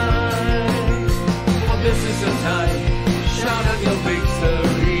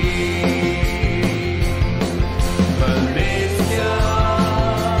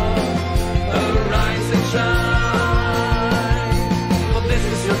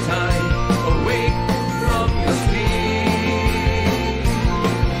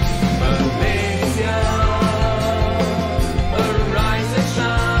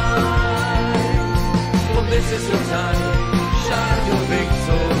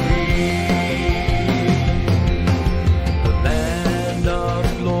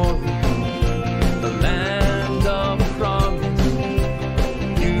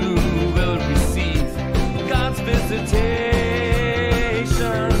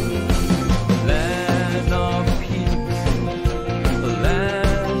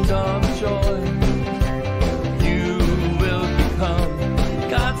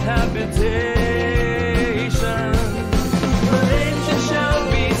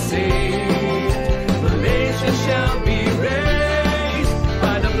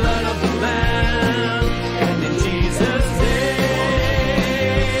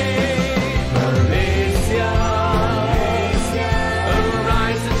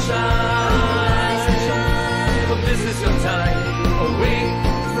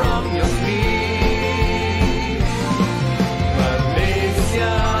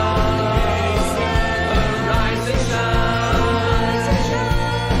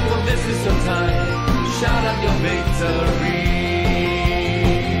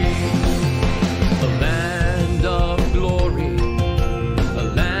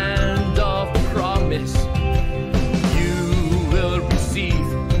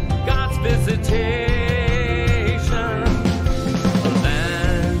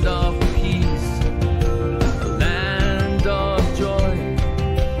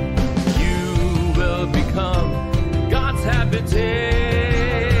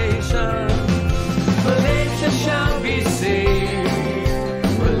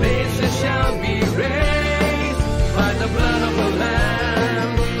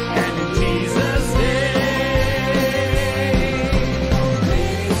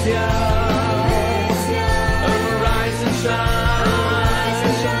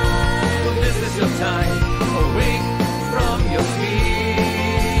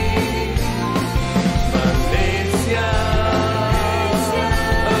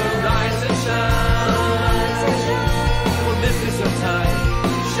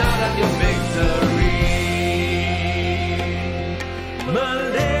 shout out your victory.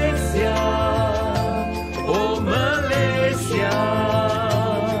 Malaysia, oh Malaysia,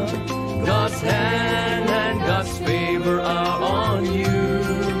 God's hand and God's favor are on you.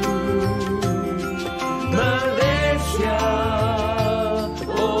 Malaysia,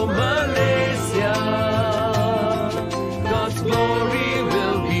 oh Malaysia, God's glory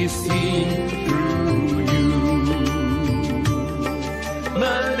will be seen through you.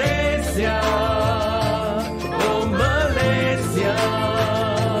 Malaysia, oh Malaysia,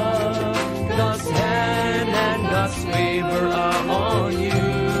 God's hand and God's favor are on you.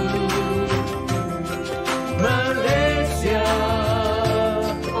 Malaysia,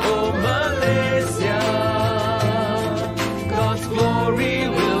 oh Malaysia, God's glory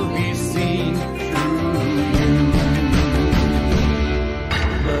will be seen through you.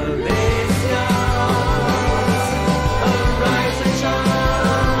 Malaysia, arise and shine,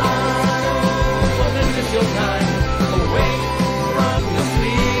 for this is your time. Awake from your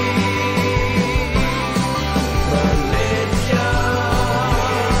sleep. Malaysia,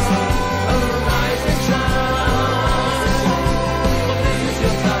 arise and shine, for this is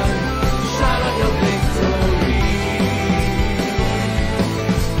your time. Shout out your victory.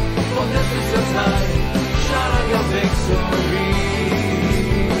 For this is your time. Shout out your victory.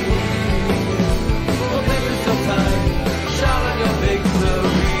 For this is your time. Shout out your victory.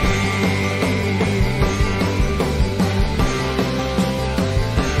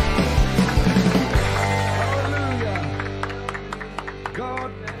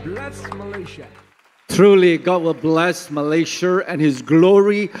 God bless Malaysia. Truly, God will bless Malaysia and His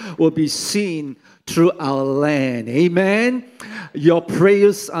glory will be seen through our land. Amen. Your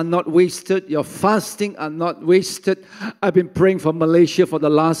prayers are not wasted. Your fasting are not wasted. I've been praying for Malaysia for the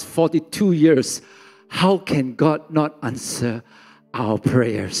last 42 years. How can God not answer our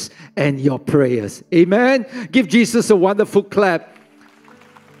prayers and your prayers? Amen. Give Jesus a wonderful clap.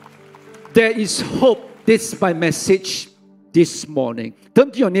 There is hope. This is my message this morning.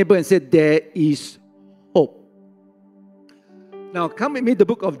 Turn to your neighbor and say, there is hope. Now come with me to the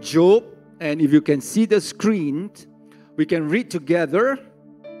book of Job. And if you can see the screen, we can read together.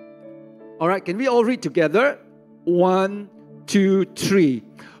 All right, can we all read together? 1, 2, 3.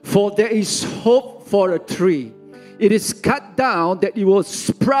 For there is hope for a tree. It is cut down that it will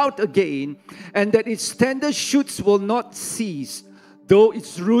sprout again, and that its tender shoots will not cease, though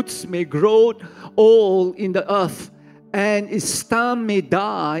its roots may grow old in the earth, and its stem may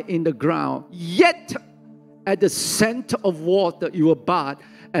die in the ground. Yet at the center of water it will bud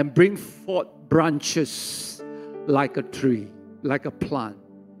and bring forth branches like a tree, like a plant.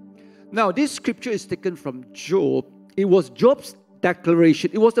 Now, this scripture is taken from Job. It was Job's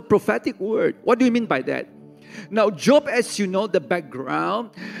declaration. It was a prophetic word. What do you mean by that? Now, Job, as you know, the background,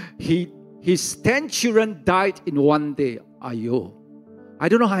 his 10 children died in one day. Ayo. I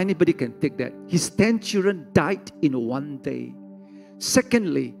don't know how anybody can take that. His 10 children died in one day.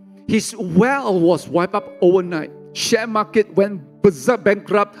 Secondly, his well was wiped up overnight. Share market went berserk,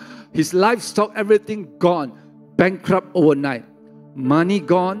 bankrupt. His livestock, everything gone. Bankrupt overnight. Money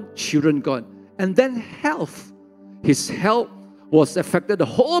gone, children gone. And then health. His health was affected. The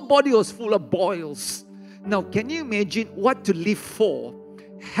whole body was full of boils. Now, can you imagine what to live for?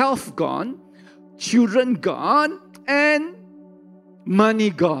 Health gone, children gone, and money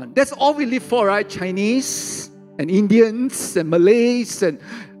gone. That's all we live for, right? Chinese and Indians and Malays and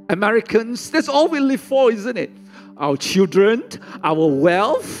Americans. That's all we live for, isn't it? Our children, our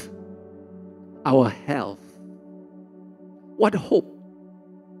wealth, our health. What hope?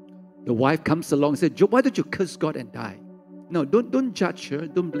 The wife comes along and says, Job, why don't you curse God and die? No, don't judge her.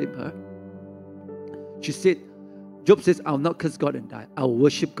 Don't blame her. She said, Job says, I'll not curse God and die. I'll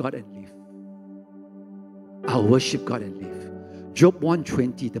worship God and live. I'll worship God and live. Job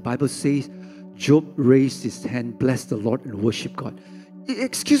 1:20, the Bible says, Job raised his hand, blessed the Lord, and worshiped God.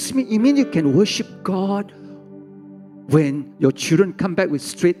 Excuse me, you mean you can worship God when your children come back with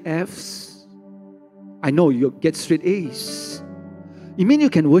straight Fs? I know you get straight A's. You mean you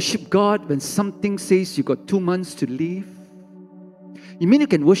can worship God when something says you got 2 months to live? You mean you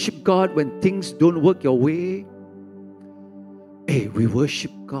can worship God when things don't work your way? Hey, we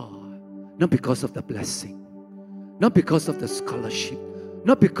worship God not because of the blessing, not because of the scholarship,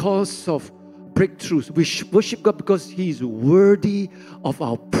 not because of breakthroughs. We worship God because He is worthy of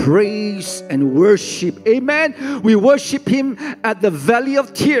our praise and worship. Amen. We worship Him at the valley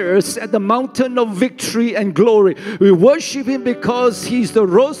of tears, at the mountain of victory and glory. We worship Him because He is the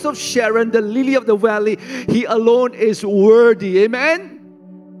rose of Sharon, the lily of the valley. He alone is worthy. Amen.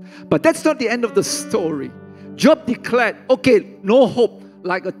 But that's not the end of the story. Job declared, okay, no hope.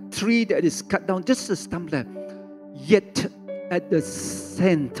 like a tree that is cut down, just a stump left. Yet at the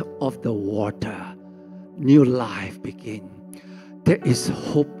scent of the water, new life begins. There is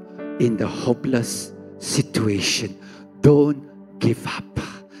hope in the hopeless situation. Don't give up.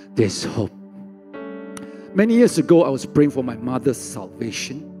 There's hope. Many years ago, I was praying for my mother's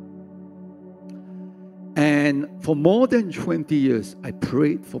salvation. And for more than 20 years, I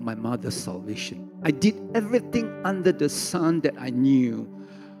prayed for my mother's salvation. I did everything under the sun that I knew.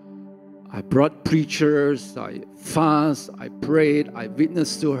 I brought preachers, I fast, I prayed, I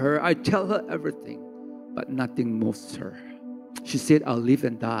witnessed to her. I tell her everything, but nothing moves her. She said, I'll live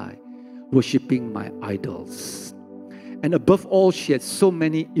and die worshiping my idols. And above all, she had so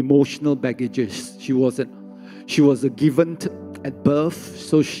many emotional baggages. She was a given at birth,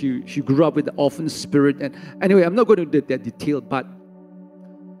 so she grew up with the orphan spirit. And anyway, I'm not going to do that detail, but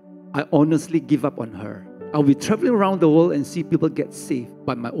I honestly give up on her. I'll be traveling around the world and see people get saved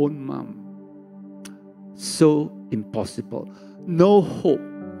by my own mom. So impossible. No hope.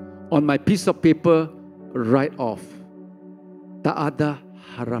 On my piece of paper, write off. Tak ada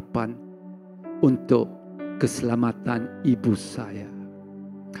harapan untuk keselamatan ibu saya.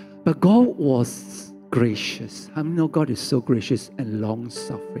 But God was gracious. I know God is so gracious and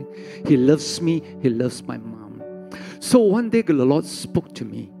long-suffering. He loves me. He loves my mom. So one day the Lord spoke to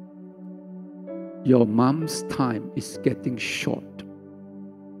me. Your mom's time is getting short.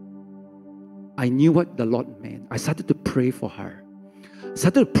 I knew what the Lord meant. I started to pray for her. I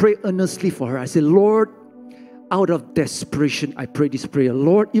started to pray earnestly for her. I said, Lord, out of desperation, I pray this prayer.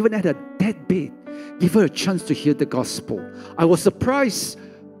 Lord, even at a deathbed, give her a chance to hear the gospel. I was surprised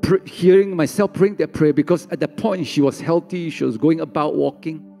hearing myself praying that prayer because at that point she was healthy, she was going about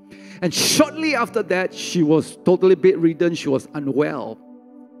walking. And shortly after that, she was totally bedridden, she was unwell.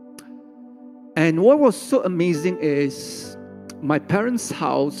 And what was so amazing is my parents'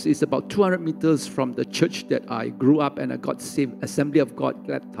 house is about 200 meters from the church that I grew up and I got saved, Assembly of God,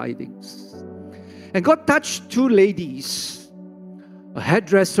 Glad Tidings. And God touched two ladies, a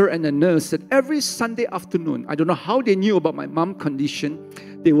hairdresser and a nurse, that every Sunday afternoon, I don't know how they knew about my mom's condition,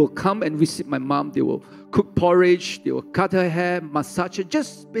 they will come and visit my mom. They will cook porridge, they will cut her hair, massage her,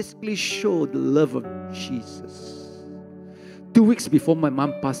 just basically show the love of Jesus. 2 weeks before my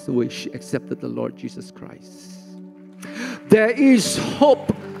mom passed away, she accepted the Lord Jesus Christ. There is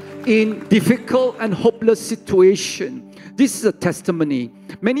hope in difficult and hopeless situation. This is a testimony.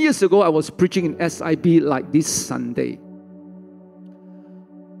 Many years ago, I was preaching in SIB like this Sunday.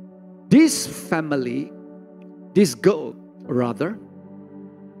 This family, this girl rather,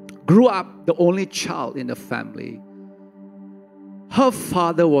 grew up the only child in the family. Her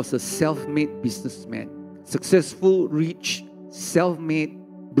father was a self-made businessman, successful, rich, self-made,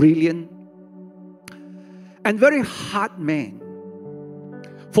 brilliant, and very hard man.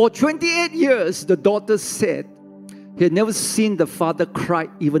 For 28 years, the daughter said he had never seen the father cry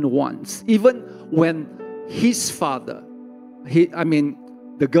even once. Even when his father,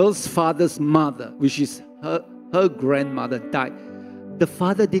 the girl's father's mother, which is her grandmother, died, the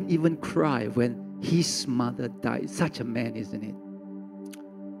father didn't even cry when his mother died. Such a man, isn't it?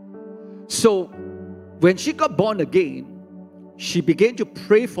 So, when she got born again, she began to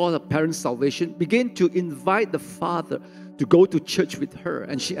pray for her parents' salvation, began to invite the father to go to church with her,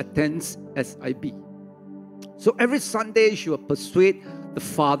 and she attends SIB. So every Sunday, she would persuade the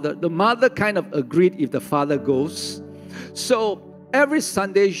father. The mother kind of agreed if the father goes. So every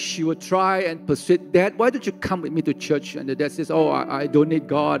Sunday, she would try and persuade Dad, why don't you come with me to church? And the dad says, oh, I don't need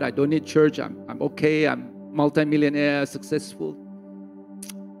God. I don't need church. I'm okay. I'm multimillionaire, successful.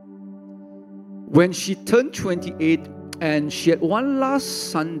 When she turned 28, and she had one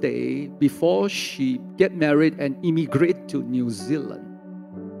last Sunday before she get married and immigrate to New Zealand.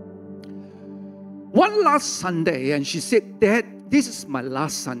 One last Sunday, and she said, Dad, this is my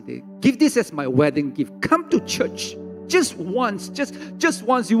last Sunday. Give this as my wedding gift. Come to church. Just once, just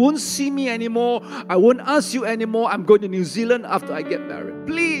once. You won't see me anymore. I won't ask you anymore. I'm going to New Zealand after I get married.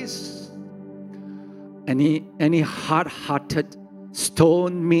 Please. Any hard-hearted,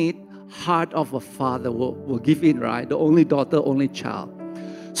 stone-made heart of a father will give in, right? The only daughter, only child.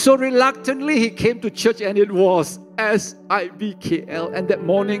 So reluctantly, he came to church, and it was SIBKL. And that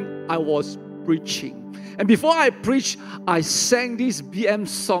morning, I was preaching. And before I preached, I sang this BM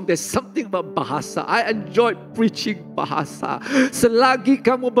song. There's something about bahasa. I enjoyed preaching bahasa. Selagi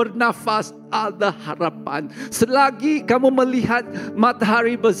kamu bernafas, ada harapan. Selagi kamu melihat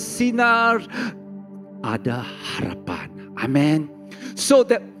matahari bersinar, ada harapan. Amen. So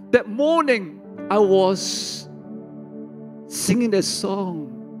that morning, I was singing the song.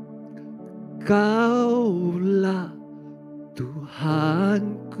 Kaulah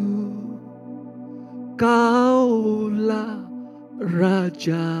Tuhanku, Kaulah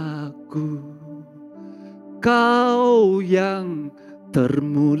Rajaku, Kau yang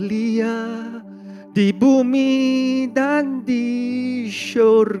termulia di bumi dan di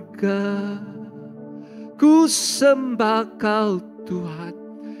surga. Ku sembah Kau Tuhan.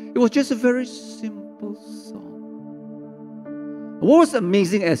 It was just a very simple song. What was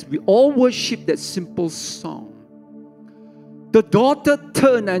amazing as we all worshiped that simple song, the daughter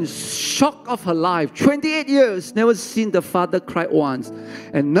turned and shocked of her life. 28 years, never seen the father cry once.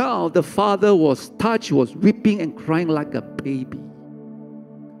 And now the father was touched, was weeping and crying like a baby.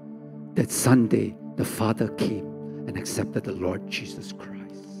 That Sunday, the father came and accepted the Lord Jesus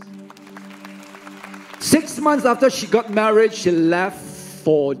Christ. 6 months after she got married, she left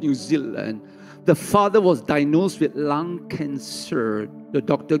for New Zealand. The father was diagnosed with lung cancer. The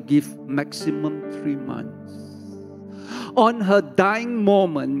doctor gave maximum 3 months. On her dying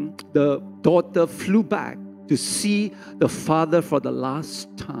moment, the daughter flew back to see the father for the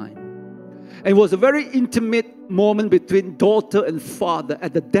last time. And it was a very intimate moment between daughter and father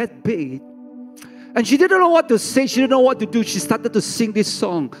at the deathbed. And she didn't know what to say. She didn't know what to do. She started to sing this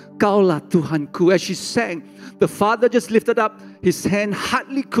song, Kaulah Tuhanku. As she sang, the father just lifted up his hand,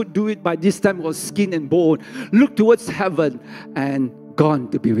 hardly could do it. By this time, it was skin and bone. Looked towards heaven and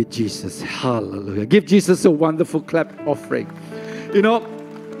gone to be with Jesus. Hallelujah. Give Jesus a wonderful clap offering. You know,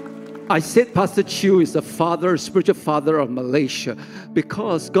 I said Pastor Chee is the father, spiritual father of Malaysia,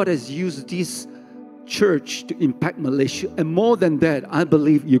 because God has used this church to impact Malaysia. And more than that, I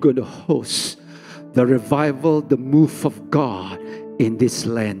believe you're going to host the revival, the move of God in this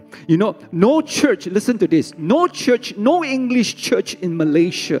land. You know, no church, listen to this, no church, no English church in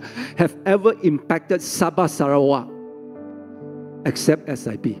Malaysia have ever impacted Sabah, Sarawak except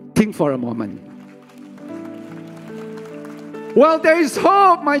SIB. Think for a moment. Well, there is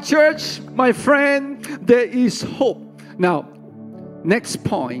hope, my church, my friend. There is hope. Now, next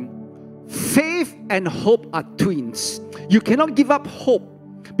point. Faith and hope are twins. You cannot give up hope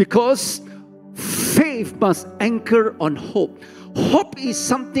because faith must anchor on hope. Hope is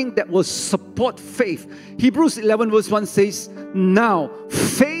something that will support faith. Hebrews 11 verse 1 says, now,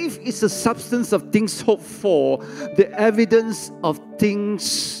 faith is the substance of things hoped for, the evidence of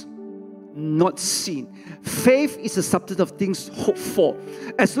things not seen. Faith is the substance of things hoped for.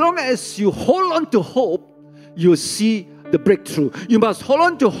 As long as you hold on to hope, you'll see the breakthrough. You must hold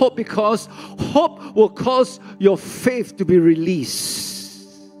on to hope because hope will cause your faith to be released.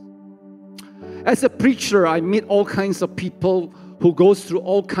 As a preacher, I meet all kinds of people who goes through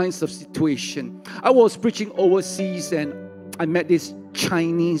all kinds of situations. I was preaching overseas and I met this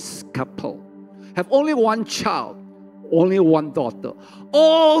Chinese couple. Have only one child, only one daughter.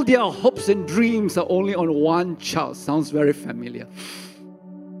 All their hopes and dreams are only on one child. Sounds very familiar.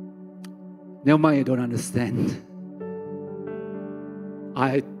 Never mind, you don't understand.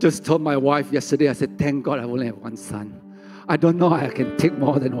 I just told my wife yesterday, I said, thank God I only have one son. I don't know I can take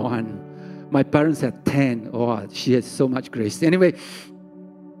more than one. My parents had 10. Oh, she has so much grace. Anyway,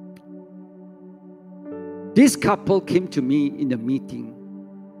 this couple came to me in the meeting.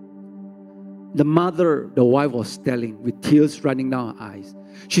 The mother, the wife was telling with tears running down her eyes.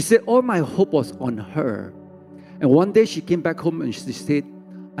 She said, all my hope was on her. And one day she came back home and she said,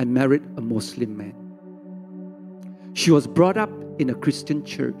 I married a Muslim man. She was brought up in a Christian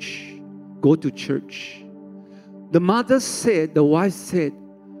church. Go to church. The mother said, the wife said,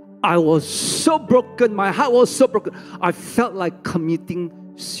 I was so broken. My heart was so broken. I felt like committing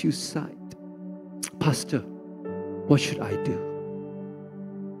suicide. Pastor, what should I do?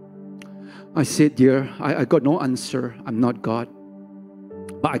 I said, dear, I got no answer. I'm not God.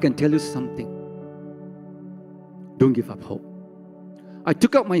 But I can tell you something. Don't give up hope. I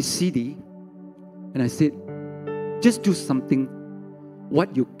took out my CD and I said, just do something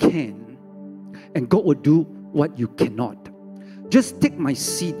what you can and God will do what you cannot. Just take my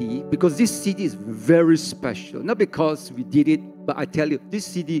CD, because this CD is very special. Not because we did it, but I tell you, this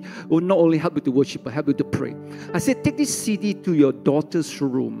CD will not only help you to worship, but help you to pray. I said, take this CD to your daughter's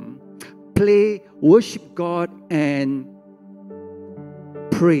room, play, worship God, and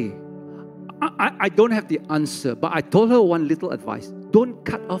pray. I don't have the answer, but I told her one little advice. Don't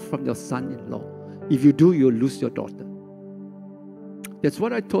cut off from your son-in-law. If you do, you'll lose your daughter. That's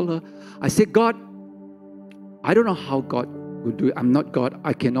what I told her. I said, God, I don't know how God will do it. I'm not God.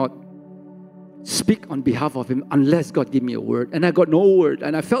 I cannot speak on behalf of him unless God give me a word. And I got no word.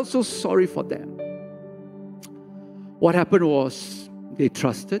 And I felt so sorry for them. What happened was they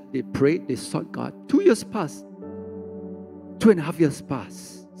trusted, they prayed, they sought God. 2 years passed. 2.5 years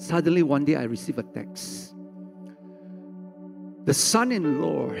passed. Suddenly one day I received a text. the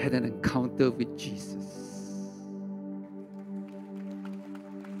son-in-law had an encounter with Jesus.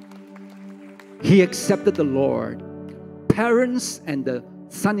 He accepted the Lord. Parents and the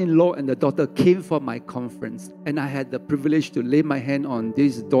son-in-law and the daughter came for my conference, and I had the privilege to lay my hand on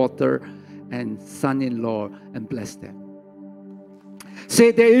this daughter and son-in-law and bless them.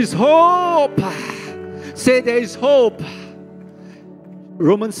 Say, there is hope. Say, there is hope.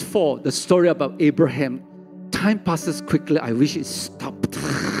 Romans 4, the story about Abraham. Time passes quickly. I wish it stopped.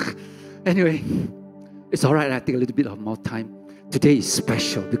 Anyway, it's all right. I take a little bit of more time. Today is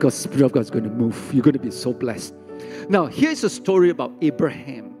special because the Spirit of God is going to move. You're going to be so blessed. Now, here's a story about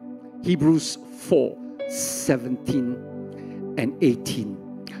Abraham. Hebrews 4, 17 and 18.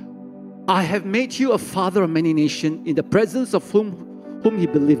 I have made you a father of many nations in the presence of whom he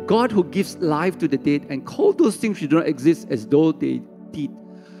believed. God who gives life to the dead and called those things which do not exist as though they did.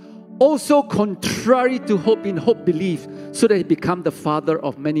 Also contrary to hope, in hope believed, so that he became the father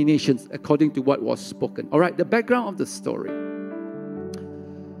of many nations according to what was spoken. All right, the background of the story.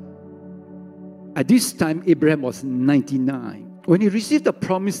 At this time, Abraham was 99. When he received the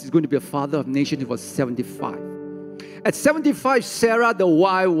promise he's going to be a father of nations, he was 75. At 75, Sarah, the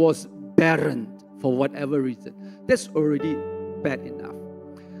wife, was barren for whatever reason. That's already bad enough.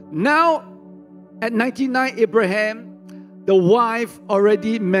 Now, at 99, Abraham, the wife,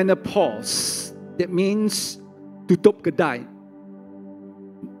 already menopause. That means tutup kedai.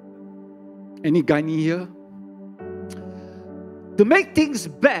 Any gynae here? To make things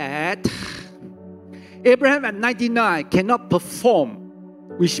bad, Abraham at 99 cannot perform,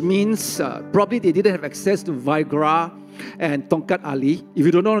 which means probably they didn't have access to Viagra and Tongkat Ali. If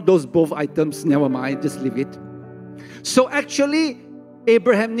you don't know those both items, never mind, just leave it. So actually,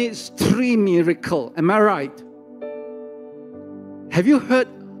 Abraham needs 3 miracles. Am I right? Have you heard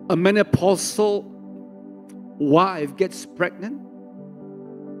a menopausal wife gets pregnant?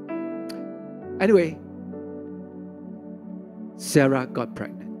 Anyway, Sarah got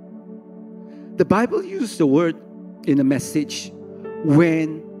pregnant. The Bible used the word in a message,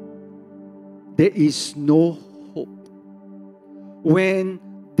 when there is no hope, when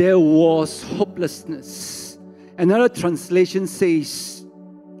there was hopelessness. Another translation says,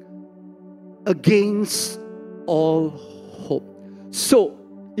 against all hope. So,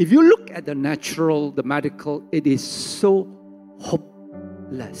 if you look at the natural, the medical, it is so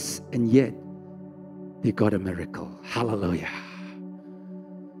hopeless, and yet they got a miracle. Hallelujah.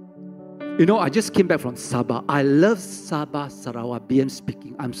 You know, I just came back from Sabah. I love Sabah, Sarawak, BM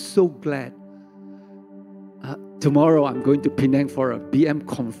speaking. I'm so glad. Tomorrow I'm going to Penang for a BM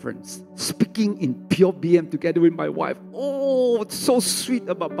conference, speaking in pure BM together with my wife. Oh, it's so sweet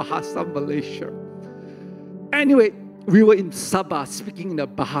about Bahasa Malaysia. Anyway, we were in Sabah speaking in a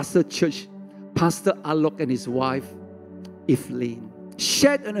Bahasa church. Pastor Alok and his wife, Evelyn,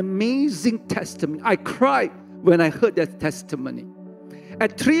 shared an amazing testimony. I cried when I heard that testimony.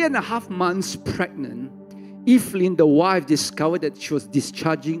 At 3.5 months pregnant, Evelyn, the wife, discovered that she was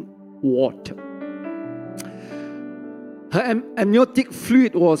discharging water. Her amniotic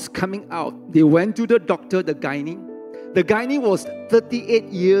fluid was coming out. They went to the doctor, the gynae. The gynae was 38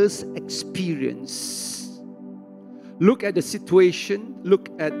 years experience. Look at the situation. Look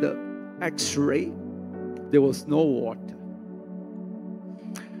at the x-ray. There was no water.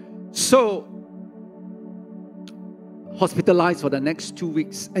 So, hospitalized for the next 2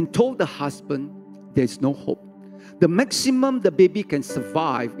 weeks and told the husband there's no hope. The maximum the baby can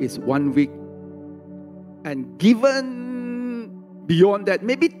survive is 1 week. And given beyond that,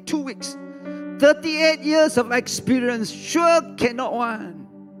 maybe 2 weeks. 38 years of experience sure cannot want.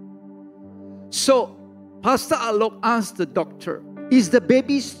 So, Pastor Alok asked the doctor, is the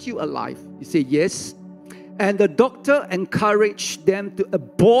baby still alive? He said yes. And the doctor encouraged them to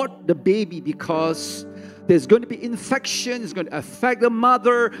abort the baby because there's going to be infection, it's going to affect the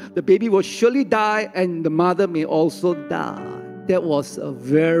mother, the baby will surely die, and the mother may also die. That was a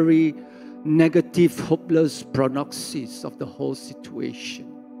very negative, hopeless prognosis of the whole situation.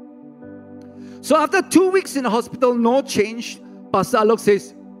 So after 2 weeks in the hospital, no change, Pastor Alok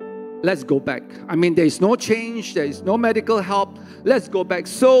says, let's go back. I mean, there is no change, there is no medical help, let's go back.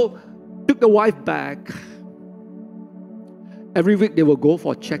 So, took the wife back. Every week they will go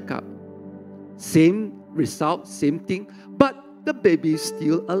for checkup. Same result, same thing, but the baby is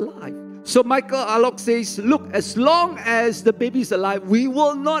still alive. So Michael Alok says, look, as long as the baby is alive, we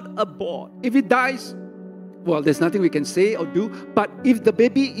will not abort. If it dies, well, there's nothing we can say or do, but if the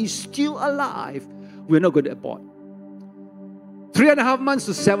baby is still alive, we're not going to abort. 3.5 months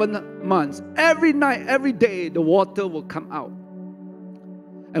to 7 months, every night, every day, the water will come out.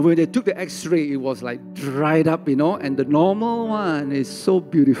 And when they took the x-ray, it was like dried up, and the normal one is so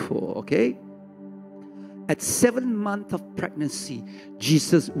beautiful, okay? At 7 months of pregnancy,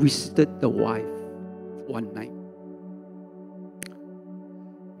 Jesus visited the wife one night.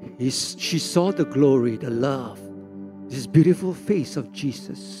 She saw the glory, the love, this beautiful face of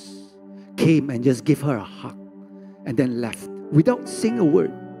Jesus, came and just gave her a hug and then left without saying a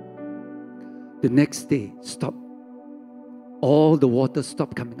word. The next day, stopped. All the water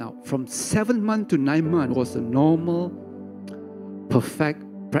stopped coming out. From 7 months to 9 months was a normal, perfect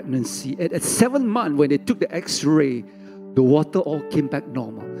pregnancy. At 7 months, when they took the x-ray, the water all came back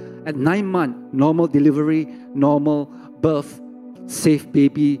normal. At 9 months, normal delivery, normal birth, safe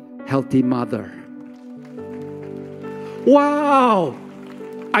baby, healthy mother. Wow!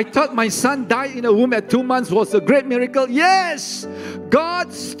 I thought my son died in the womb at 2 months was a great miracle. Yes!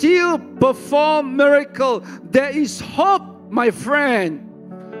 God still performs miracles. There is hope, my friend.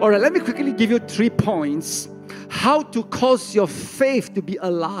 All right, let me quickly give you 3 points. How to cause your faith to be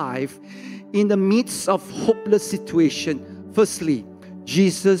alive in the midst of hopeless situation. Firstly,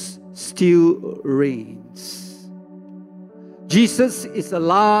 Jesus still reigns. Jesus is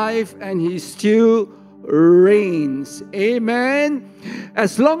alive and He still reigns. Amen.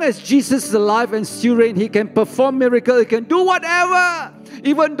 As long as Jesus is alive and still reigns, He can perform miracles, He can do whatever,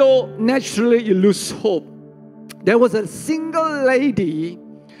 even though naturally you lose hope. There was a single lady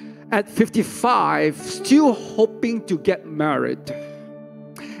at 55 still hoping to get married.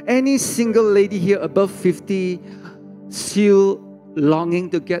 Any single lady here above 50 still longing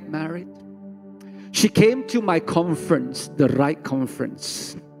to get married? She came to my conference, the Right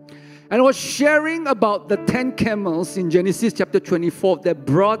Conference, and was sharing about the 10 camels in Genesis chapter 24 that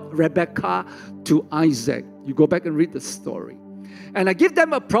brought Rebekah to Isaac. You go back and read the story. And I give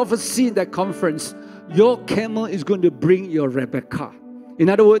them a prophecy in that conference. Your camel is going to bring your Rebekah. In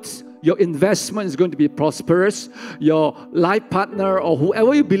other words, your investment is going to be prosperous. Your life partner or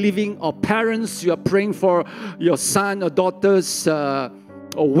whoever you believe in, or parents you are praying for, your son or daughter's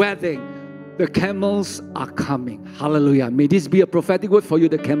wedding, the camels are coming. Hallelujah. May this be a prophetic word for you.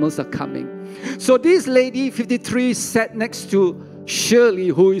 The camels are coming. So this lady, 53, sat next to Shirley,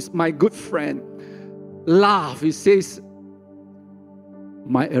 who is my good friend. Laugh. He says,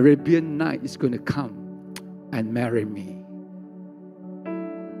 my Arabian knight is going to come and marry me.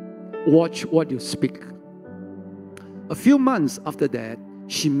 Watch what you speak. A few months after that,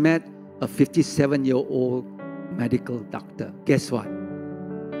 she met a 57-year-old medical doctor. Guess what?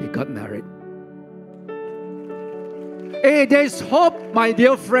 They got married. Hey, there's hope, my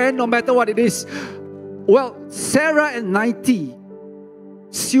dear friend, no matter what it is. Well, Sarah at 90,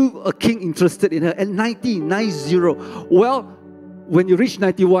 still a king interested in her. At 90. Well, when you reach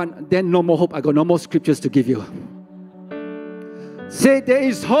 91, then no more hope. I got no more scriptures to give you. Say, there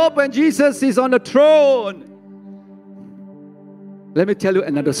is hope when Jesus is on the throne. Let me tell you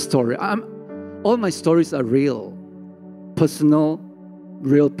another story. All my stories are real, personal,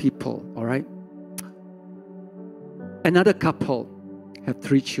 real people, all right? Another couple have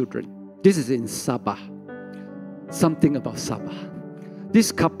 3 children. This is in Sabah. Something about Sabah.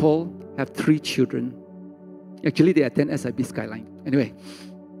 This couple have 3 children. Actually, they attend SIBKL. Anyway,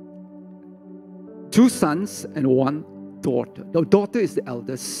 2 sons and 1 daughter. The daughter is the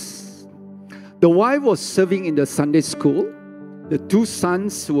eldest. The wife was serving in the Sunday school. The 2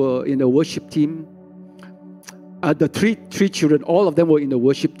 sons were in the worship team. The three children, all of them were in the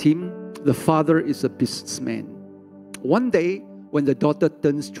worship team. The father is a businessman. One day, when the daughter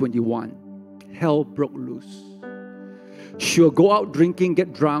turns 21, hell broke loose. She will go out drinking,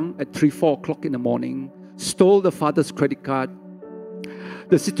 get drunk at 3-4 o'clock in the morning, stole the father's credit card.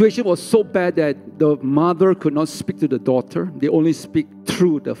 The situation was so bad that the mother could not speak to the daughter. They only speak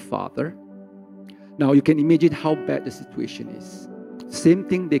through the father. Now you can imagine how bad the situation is. Same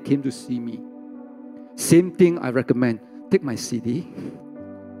thing, they came to see me. Same thing I recommend. Take my CD.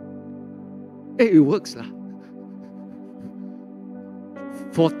 Hey, it works lah.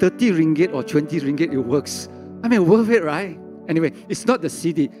 For 30 ringgit or 20 ringgit, it works. I mean, worth it, right? Anyway, it's not the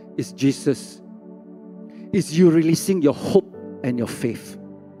CD, it's Jesus. It's you releasing your hope and your faith.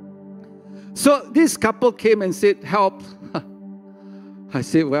 So this couple came and said, help. I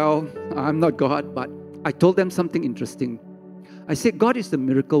said, well, I'm not God, but I told them something interesting. I said, God is the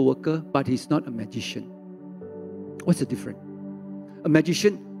miracle worker, but He's not a magician. What's the difference? A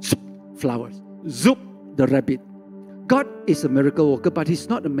magician, flowers. Zoop, the rabbit. God is a miracle worker, but He's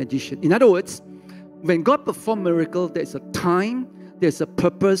not a magician. In other words, when God performs miracles, there's a time, there's a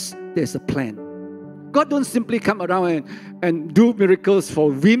purpose, there's a plan. God don't simply come around and do miracles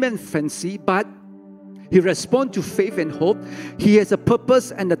for women's fancy, but He responds to faith and hope. He has a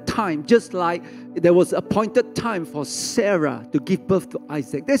purpose and a time, just like there was appointed time for Sarah to give birth to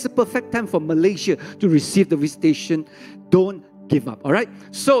Isaac. There's a perfect time for Malaysia to receive the visitation. Don't give up, all right?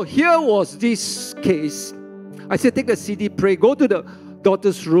 So here was this case. I said, take the CD, pray, go to the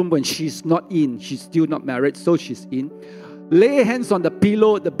daughter's room when she's not in. She's still not married, so she's in. Lay hands on the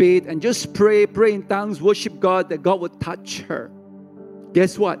pillow, the bed, and just pray in tongues, worship God, that God would touch her.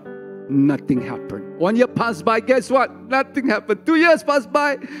 Guess what? Nothing happened. 1 year passed by, guess what? Nothing happened. 2 years passed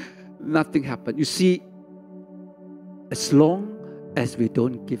by, nothing happened. You see, as long as we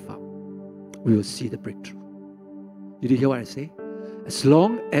don't give up, we will see the breakthrough. Did you hear what I say? As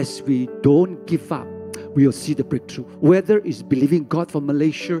long as we don't give up, we will see the breakthrough. Whether it's believing God for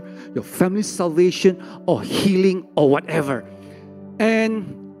Malaysia, your family's salvation, or healing, or whatever.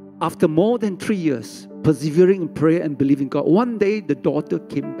 And after more than 3 years, persevering in prayer and believing God, one day the daughter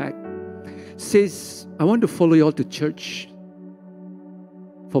came back, says, I want to follow you all to church.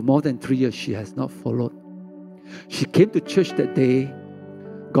 For more than 3 years, she has not followed. She came to church that day.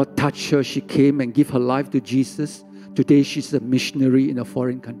 God touched her. She came and gave her life to Jesus. Today, she's a missionary in a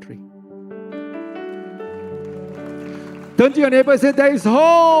foreign country. Turn to your neighbor and say, there is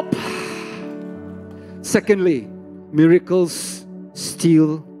hope. Secondly, miracles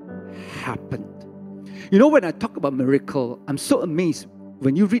still happened. You know, when I talk about miracle, I'm so amazed.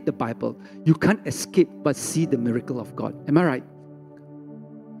 When you read the Bible, you can't escape but see the miracle of God. Am I right?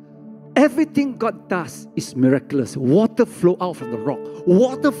 Everything God does is miraculous. Water flow out from the rock.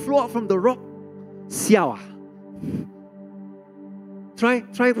 Water flow out from the rock. Siao.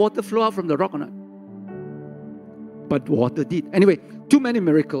 Try water flow out from the rock or not. But water did. Anyway, too many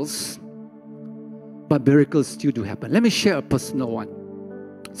miracles. But miracles still do happen. Let me share a personal one.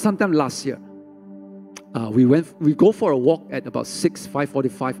 Sometime last year, we go for a walk at about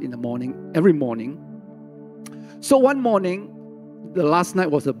 5:45 in the morning, every morning. So one morning, the last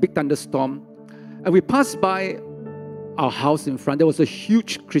night was a big thunderstorm, and we passed by our house in front. There was a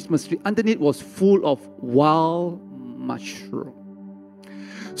huge Christmas tree. Underneath was full of wild mushroom.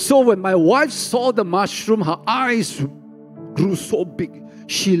 So when my wife saw the mushroom, her eyes grew so big.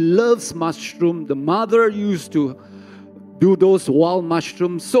 She loves mushroom. The mother used to do those wild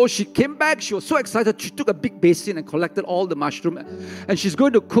mushrooms. So she came back. She was so excited. She took a big basin and collected all the mushroom. And she's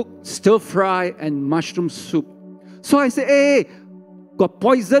going to cook stir fry and mushroom soup. So I said, hey, got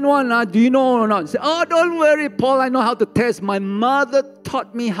poison one, do you know or not? She said, oh, don't worry, Paul, I know how to test. My mother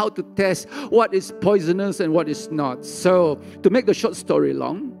taught me how to test what is poisonous and what is not. So to make the short story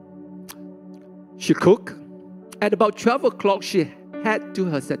long, she cooked. At about 12 o'clock, she had to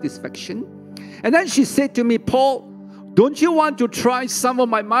her satisfaction. And then she said to me, Paul, don't you want to try some of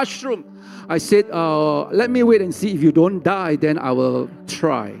my mushroom? I said, let me wait and see. If you don't die, then I will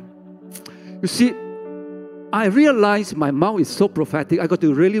try. You see, I realized my mouth is so prophetic. I got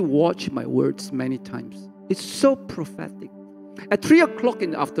to really watch my words many times. It's so prophetic. At 3 o'clock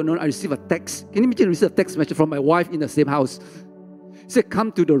in the afternoon, I received a text. Can you imagine? I received a text message from my wife in the same house. She said,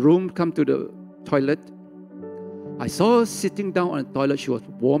 come to the room, come to the toilet. I saw her sitting down on the toilet. She was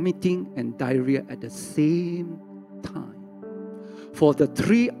vomiting and diarrhea at the same time. For the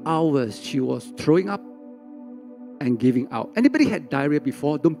 3 hours, she was throwing up and giving out. Anybody had diarrhea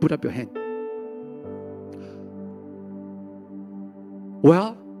before? Don't put up your hand.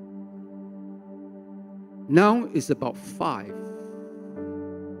 Well, now it's about 5.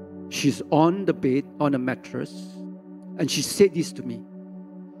 She's on the bed, on a mattress, and she said this to me,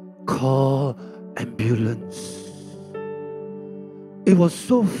 call ambulance. It was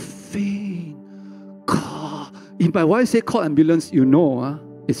so faint. Call. If my wife said call ambulance, you know,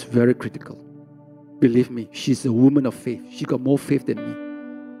 it's very critical. Believe me, she's a woman of faith. She got more faith than me.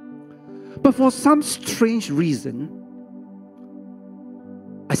 But for some strange reason,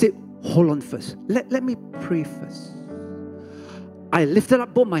 I said, hold on first. Let me pray first. I lifted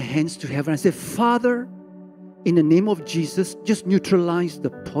up both my hands to heaven. I said, Father, in the name of Jesus, just neutralize the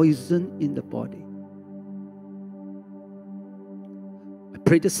poison in the body. I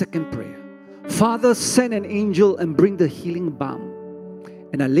prayed the second prayer. Father, send an angel and bring the healing balm.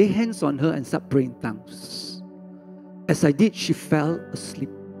 And I lay hands on her and start praying in tongues. As I did, she fell asleep.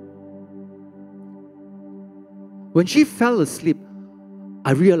 When she fell asleep,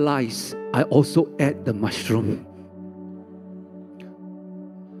 I realized I also ate the mushroom.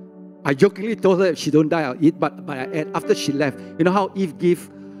 I jokingly told her if she don't die, I'll eat, but I ate. After she left, you know how Eve gave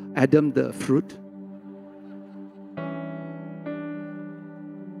Adam the fruit?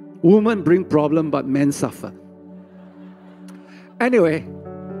 Women bring problem, but men suffer. Anyway,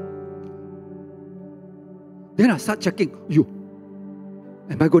 then I start checking.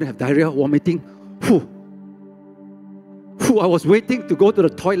 Am I going to have diarrhea, vomiting? I was waiting to go to the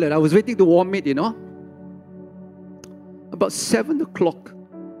toilet. I was waiting to vomit, you know. About 7 o'clock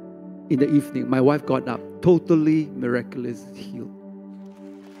in the evening, my wife got up, totally miraculous, healed.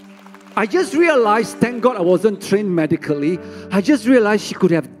 I just realized, thank God I wasn't trained medically. I just realized she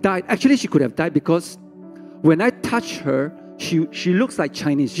could have died. Actually, she could have died because when I touched her, she looks like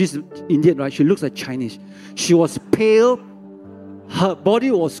Chinese. She's Indian, right? She looks like Chinese. She was pale. Her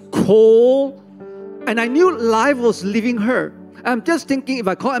body was cold. And I knew life was leaving her. I'm just thinking, if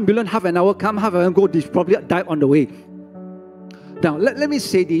I call ambulance, half an hour come, half an hour go, she probably died on the way. Now, let me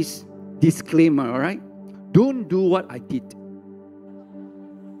say this disclaimer, all right? Don't do what I did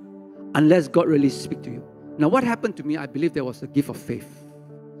unless God really speaks to you. Now, what happened to me, I believe there was a gift of faith.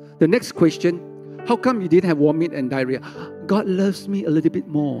 The next question, how come you didn't have vomit and diarrhea? God loves me a little bit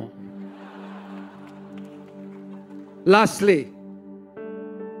more. Lastly,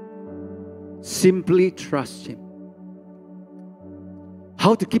 simply trust Him.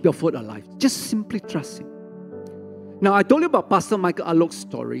 How to keep your food alive? Just simply trust Him. Now, I told you about Pastor Michael Alok's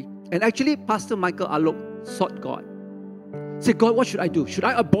story. And actually, Pastor Michael Alok sought God. Say, God, what should I do? Should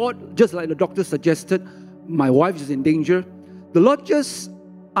I abort, just like the doctor suggested? My wife is in danger. The Lord just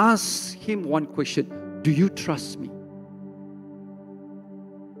asked him one question. Do you trust me?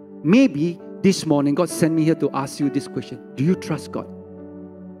 Maybe this morning, God sent me here to ask you this question. Do you trust God?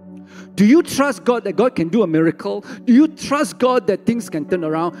 Do you trust God that God can do a miracle? Do you trust God that things can turn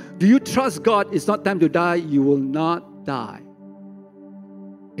around? Do you trust God it's not time to die? You will not die.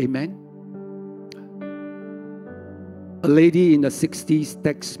 Amen. A lady in the 60s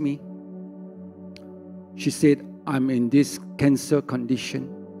texted me. She said, I'm in this cancer condition.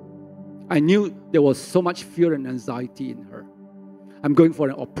 I knew there was so much fear and anxiety in her. I'm going for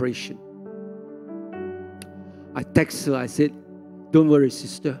an operation. I texted her, I said, don't worry,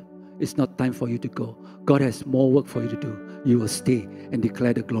 sister. It's not time for you to go. God has more work for you to do. You will stay and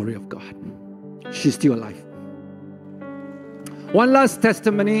declare the glory of God. She's still alive. One last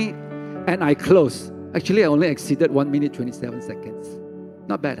testimony, and I close. Actually, I only exceeded 1 minute, 27 seconds.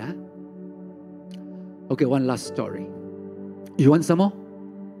 Not bad, huh? Okay, one last story. You want some more?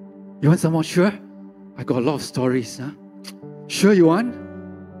 You want some more? Sure? I got a lot of stories, huh? Sure you want?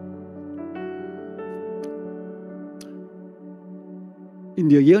 In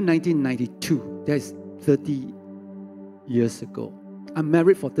the year 1992, that's 30 years ago. I'm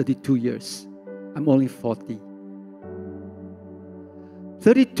married for 32 years. I'm only 40.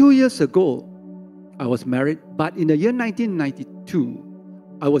 32 years ago, I was married, but in the year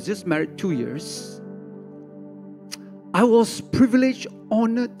 1992, I was just married 2 years. I was privileged,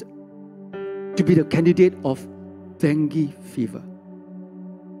 honored to be the candidate of dengue fever.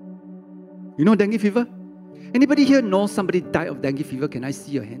 You know dengue fever? Anybody here know somebody died of dengue fever? Can I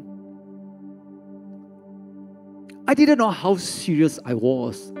see your hand? I didn't know how serious I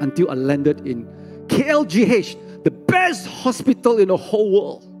was until I landed in KLGH, the best hospital in the whole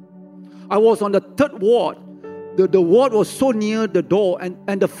world. I was on the 3rd ward. The ward was so near the door,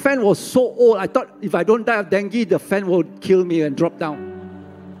 and the fan was so old. I thought if I don't die of dengue, the fan will kill me and drop down.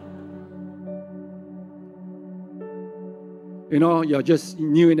 You know, you're just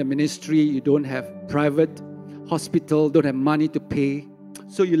new in the ministry. You don't have private hospital, don't have money to pay.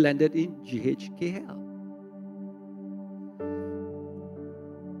 So you landed in GHKL.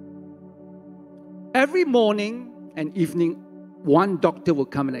 Every morning and evening, one doctor will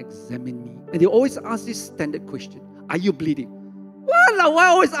come and examine me. And they always ask this standard question. Are you bleeding? Well, why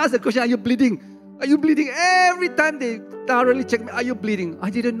always ask the question, are you bleeding? Are you bleeding? Every time they thoroughly check me, are you bleeding? I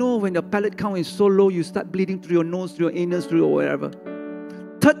didn't know when the pellet count is so low, you start bleeding through your nose, through your anus, through your wherever.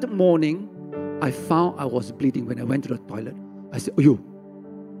 3rd morning, I found I was bleeding when I went to the toilet. I said, oh, you,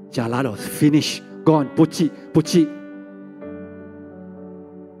 Jalados, finish, gone, puchi.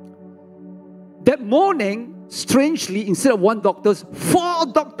 That morning, strangely, instead of one doctor, 4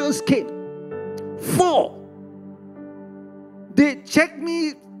 doctors came. 4. They checked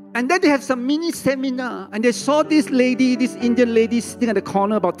me, and then they have some mini seminar, and they saw this lady, this Indian lady sitting at the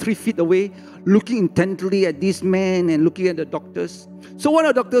corner about 3 feet away, looking intently at this man and looking at the doctors. So one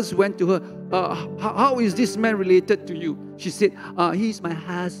of the doctors went to her, how is this man related to you? She said, he's my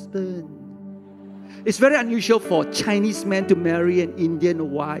husband. It's very unusual for Chinese men to marry an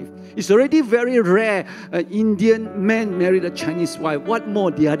Indian wife. It's already very rare an Indian man married a Chinese wife. What more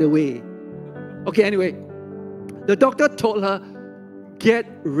the other way? Okay, anyway, the doctor told her, get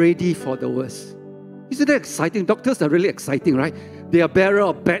ready for the worst. Isn't that exciting? Doctors are really exciting, right? They are bearer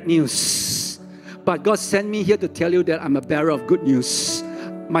of bad news. But God sent me here to tell you that I'm a bearer of good news.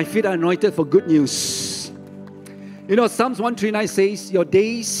 My feet are anointed for good news. You know, Psalms 139 says, your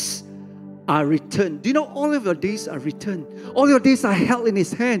days are returned. Do you know all of your days are returned? All your days are held in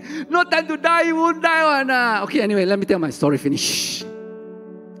His hand. No time to die, you won't die. Okay, anyway, let me tell my story finish.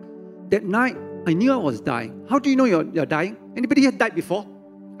 That night, I knew I was dying. How do you know you're dying? Anybody here died before?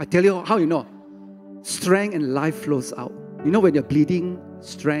 I tell you how you know. Strength and life flows out. You know when you're bleeding,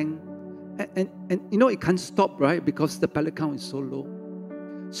 strength. And you know it can't stop, right? Because the pellet count is so low.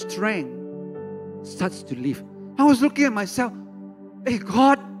 Strength starts to leave. I was looking at myself. Hey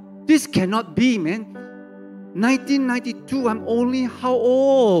God, this cannot be, man. 1992, I'm only how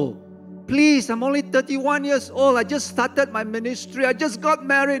old? Please, I'm only 31 years old. I just started my ministry. I just got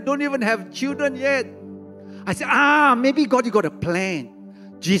married. Don't even have children yet. I said, maybe God, you got a plan.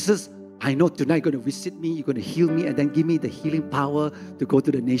 Jesus, I know tonight you're going to visit me. You're going to heal me and then give me the healing power to go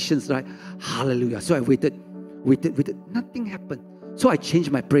to the nations, right? Hallelujah. So I waited. Nothing happened. So I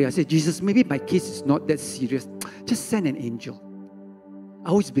changed my prayer. I said, Jesus, maybe my case is not that serious. Just send an angel. I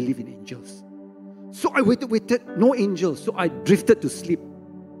always believe in angels. So I waited. No angels. So I drifted to sleep.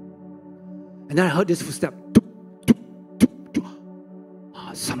 And then I heard this footstep.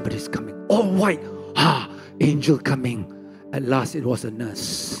 Somebody's coming. All white. Angel coming. At last it was a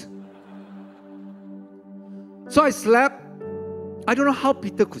nurse. So I slept. I don't know how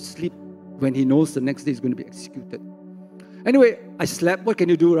Peter could sleep when he knows the next day he's going to be executed. Anyway, I slept. What can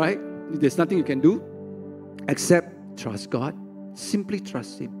you do, right? There's nothing you can do except trust God. Simply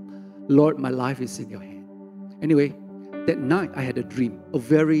trust Him. Lord, my life is in your hand. Anyway, that night I had a dream, a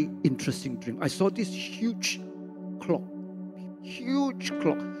very interesting dream. I saw this huge clock,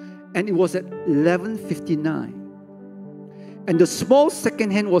 and it was at 11:59. And the small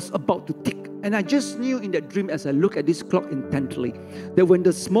second hand was about to tick. And I just knew in that dream as I looked at this clock intently that when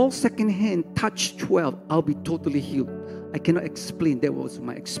the small second hand touched 12, I'll be totally healed. I cannot explain. That was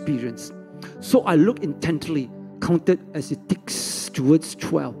my experience. So I looked intently, counted as it ticks towards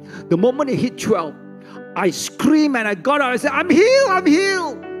 12. The moment it hit 12, I screamed and I got out. I said, I'm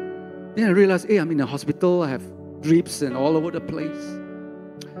healed. Then I realized, hey, I'm in a hospital. I have drips and all over the place.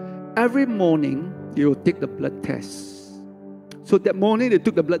 Every morning, they will take the blood test. So that morning, they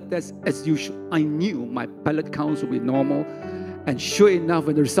took the blood test as usual. I knew my pellet counts would be normal. And sure enough,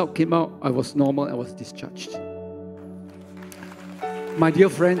 when the result came out, I was normal. I was discharged. My dear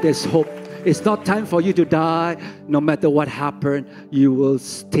friend, there's hope. It's not time for you to die. No matter what happened, you will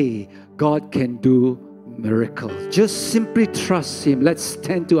stay. God can do miracles. Just simply trust Him. Let's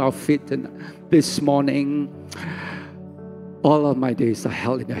stand to our feet this morning. All of my days are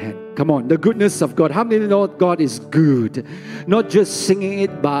held in your hand. Come on, the goodness of God. How many know God is good? Not just singing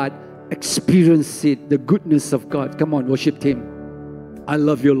it, but experience it. The goodness of God. Come on, worship Him. I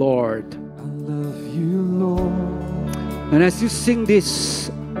love you, Lord. I love you, Lord. And as you sing this,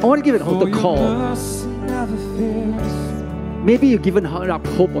 I want to give an altar call. Maybe you've given up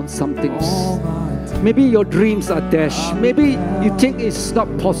hope on some things. Maybe your dreams are dashed. Maybe you think it's not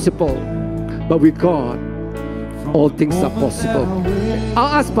possible. But with God, all things are possible.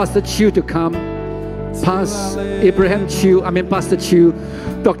 I'll ask Pastor Chee to come. Pastor Chee,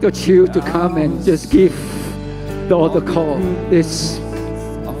 Dr. Chee to come and just give the altar call. This.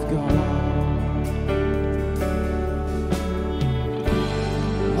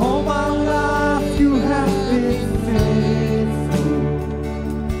 All my life you have been faithful.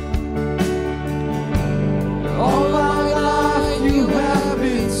 All my life you have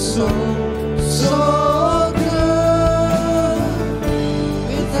been so good.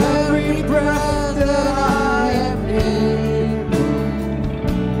 With every breath that I am able,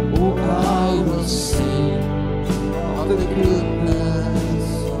 oh, I will sing of the goodness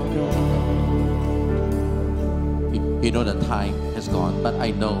of God. You know the time has gone, but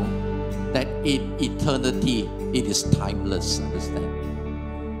I know that in eternity it is timeless. Understand?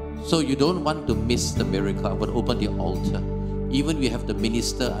 So you don't want to miss the miracle. I will open the altar. Even we have to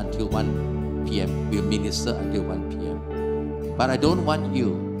minister until 1 p.m. We'll minister until 1 p.m. But I don't want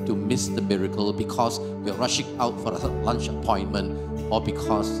you to miss the miracle because you're rushing out for a lunch appointment or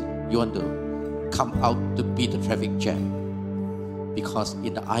because you want to come out to beat the traffic jam. Because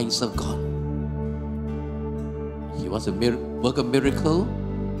in the eyes of God, He wants to work a miracle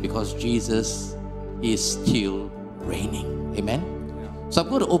because Jesus is still reigning. Amen? So I'm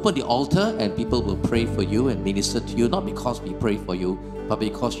going to open the altar and people will pray for you and minister to you, not because we pray for you, but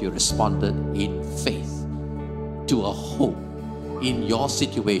because you responded in faith to a hope in your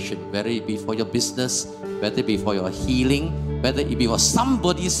situation, whether it be for your business, whether it be for your healing, whether it be for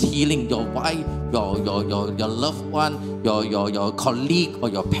somebody's healing, your wife, your loved one, your colleague or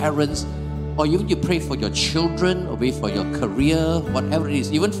your parents, or even you pray for your children, or pray for your career, whatever it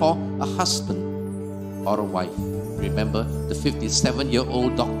is, even for a husband or a wife. Remember the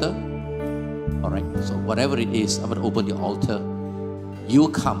 57-year-old doctor All right, so whatever it is, I'm going to open the altar. You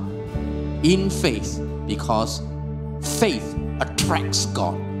come in faith, because faith attracts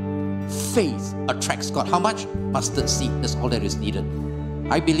God. Faith attracts God. How much? Mustard seed. That's all that is needed.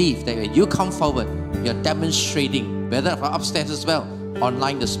 I believe that when you come forward, you're demonstrating, whether from upstairs as well,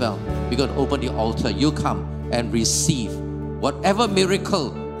 online as well. We're going to open the altar. You come and receive whatever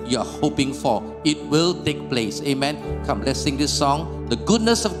miracle you're hoping for. It will take place. Amen. Come, let's sing this song. The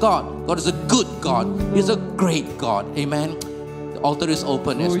goodness of God. God is a good God. He's a great God. Amen. The altar is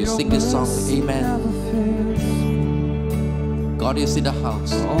open as we sing this song. Amen. God is in the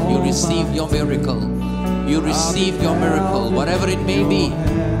house. You receive your miracle. You receive your miracle, whatever it may be,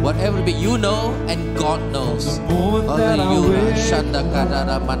 whatever it be, you know, and God knows. Hallelujah.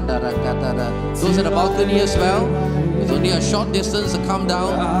 Those at the balcony as well. It's only a short distance to come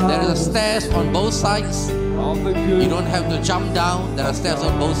down. There are stairs on both sides. You don't have to jump down. There are stairs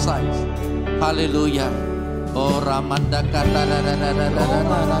on both sides. Hallelujah. Oh, Ramanda.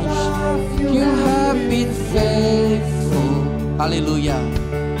 You have been faithful. Hallelujah.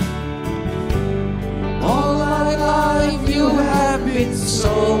 All my life you have been so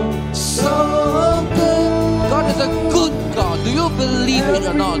good. God is a good God. Do you believe it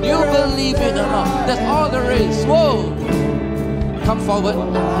or not? Do you believe it or not? That's all there is. Whoa. Come forward.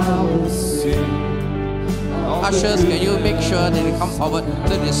 Ushers, can you make sure that they come forward?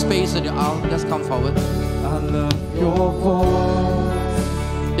 So there's space in your aisle. Just come forward. I love your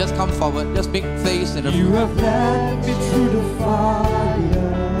voice. Just come forward. Just make face in the You have led me through the fire.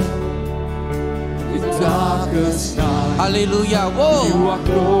 Darkest night. Hallelujah. Whoa. You are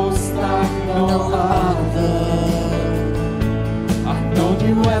close like no other. I've known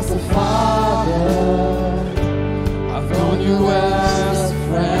you as a father. I've known you as a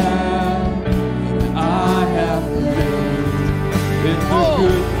friend. And I have lived in the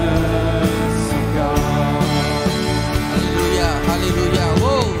goodness of God. Hallelujah. Hallelujah.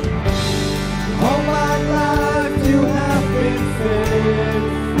 Whoa. All my life you have been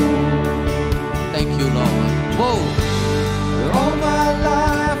faithful. Thank you, Lord. Whoa. All my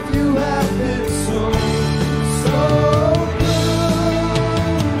life you have been so good.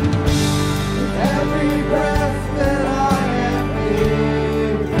 With every breath that I am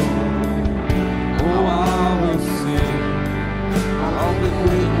able, oh, I will sing of the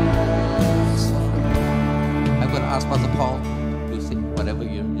goodness of God. I'm going to ask Pastor Paul to sing whatever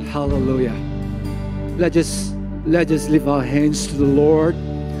you need. Hallelujah. Let's just lift our hands to the Lord.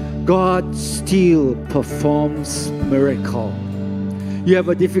 God still performs miracle. You have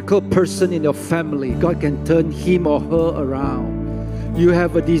a difficult person in your family, God can turn him or her around. You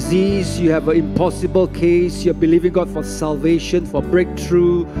have a disease, you have an impossible case, you're believing God for salvation, for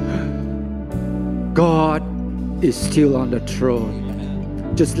breakthrough. God is still on the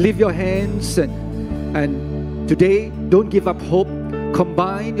throne. Just lift your hands and today, don't give up hope.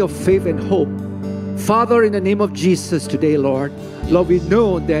 Combine your faith and hope. Father, in the name of Jesus today, Lord, we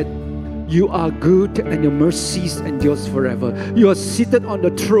know that you are good and your mercies endures forever. You are seated on the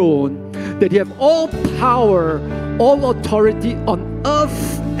throne, that you have all power, all authority on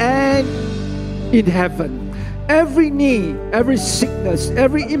earth and in heaven. Every knee, every sickness,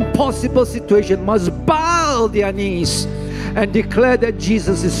 every impossible situation must bow their knees and declare that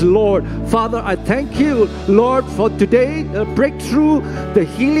Jesus is Lord. Father, I thank you, Lord, for today, the breakthrough, the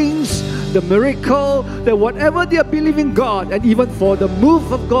healings, the miracle, that whatever they are believing God, and even for the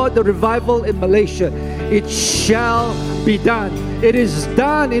move of God, the revival in Malaysia, it shall be done. It is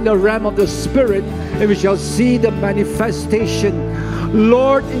done in the realm of the Spirit, and we shall see the manifestation,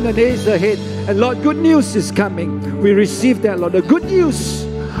 Lord, in the days ahead. And Lord, good news is coming. We receive that, Lord. The good news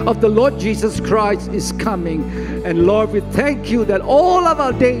of the Lord Jesus Christ is coming. And Lord, we thank you that all of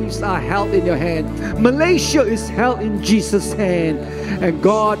our days are held in your hand. Malaysia is held in Jesus' hand. And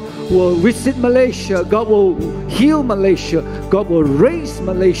God will visit Malaysia. God will heal Malaysia. God will raise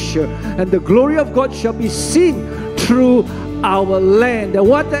Malaysia. And the glory of God shall be seen through our land. And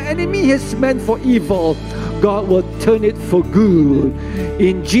what the enemy has meant for evil, God will turn it for good.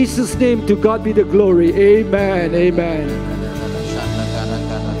 In Jesus' name, to God be the glory. Amen. Amen.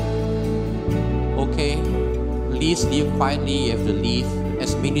 Okay, please leave quietly. You have to leave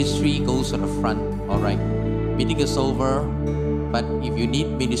as ministry goes on the front. All right, meeting is over, but if you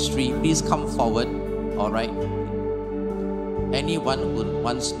need ministry, please come forward. All right, anyone who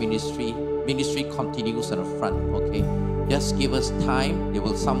wants ministry continues on the front. Okay, just give us time. There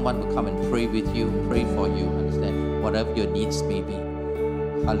will someone will come and pray with you, pray for you. Understand whatever your needs may be.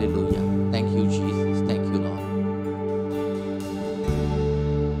 Hallelujah. Thank you, Jesus. Thank you, Lord.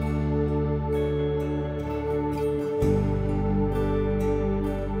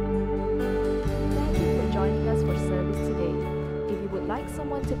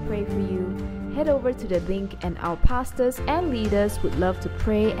 over to the link and our pastors and leaders would love to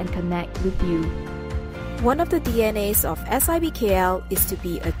pray and connect with you. One of the DNAs of SIBKL is to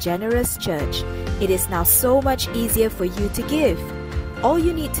be a generous church. It is now so much easier for you to give. All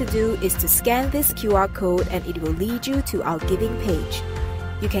you need to do is to scan this QR code and it will lead you to our giving page.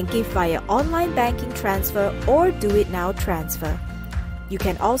 You can give via online banking transfer or do it now transfer. You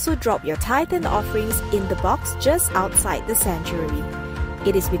can also drop your tithe and offerings in the box just outside the sanctuary.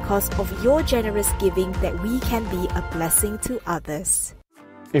 It is because of your generous giving that we can be a blessing to others.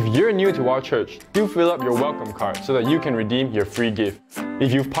 If you're new to our church, do fill up your welcome card so that you can redeem your free gift.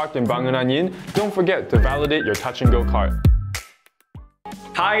 If you've parked in Bangunan Yin, don't forget to validate your touch and go card.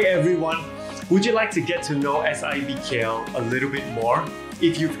 Hi everyone! Would you like to get to know SIBKL a little bit more?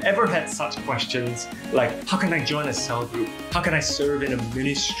 If you've ever had such questions like, how can I join a cell group? How can I serve in a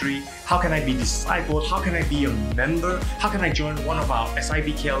ministry? How can I be discipled? How can I be a member? How can I join one of our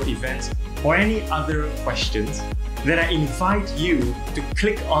SIBKL events? Or any other questions, then I invite you to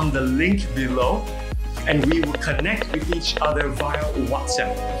click on the link below and we will connect with each other via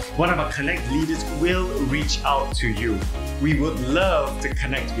WhatsApp. One of our Connect leaders will reach out to you. We would love to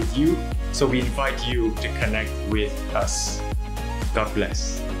connect with you, so we invite you to connect with us. God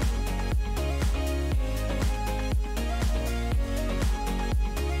bless.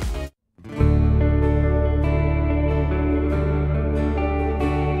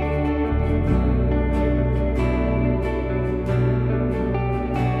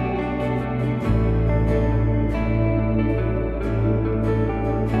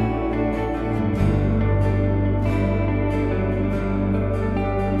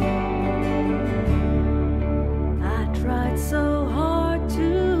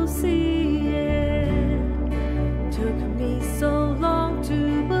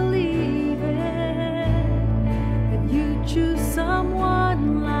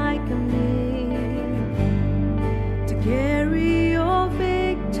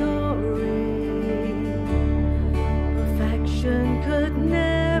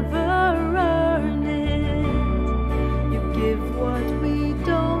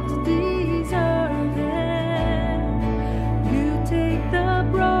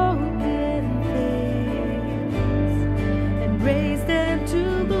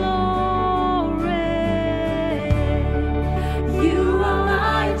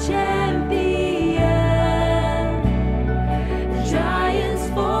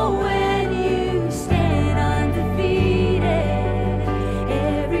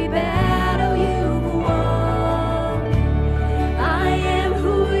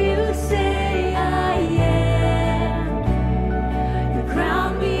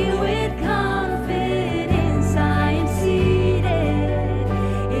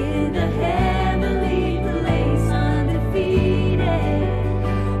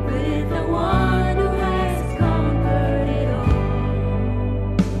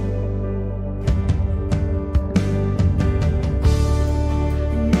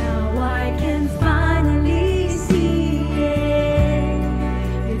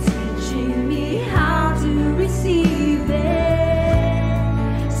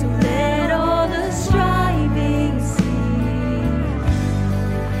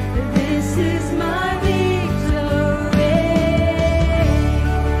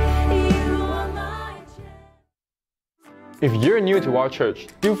 If you're new to our church,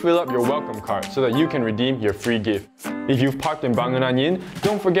 do fill up your welcome card so that you can redeem your free gift. If you've parked in Bangunan Yin,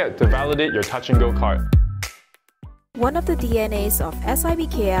 don't forget to validate your touch and go card. One of the DNAs of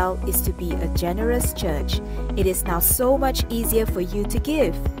SIBKL is to be a generous church. It is now so much easier for you to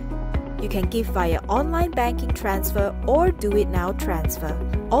give. You can give via online banking transfer or do it now transfer.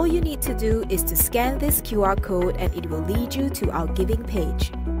 All you need to do is to scan this QR code and it will lead you to our giving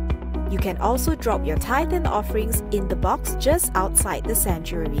page. You can also drop your tithe and offerings in the box just outside the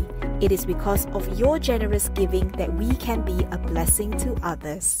sanctuary. It is because of your generous giving that we can be a blessing to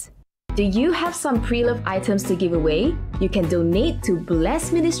others. Do you have some pre-loved items to give away? You can donate to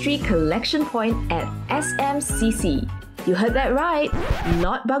Bless Ministry Collection Point at SMCC. You heard that right,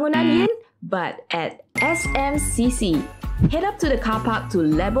 not Bangunan Yin, but at SMCC. Head up to the car park to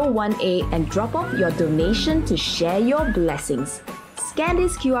level 1A and drop off your donation to share your blessings. Scan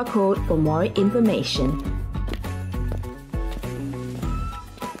this QR code for more information.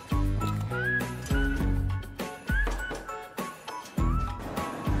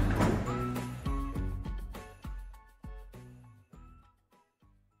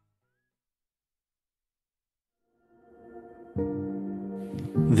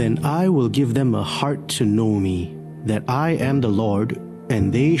 Then I will give them a heart to know me, that I am the Lord,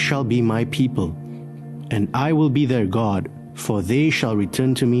 and they shall be my people, and I will be their God, for they shall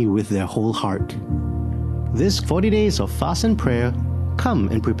return to me with their whole heart. This 40 days of fast and prayer, come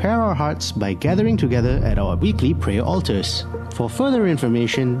and prepare our hearts by gathering together at our weekly prayer altars. For further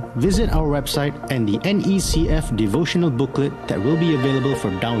information, visit our website and the NECF devotional booklet that will be available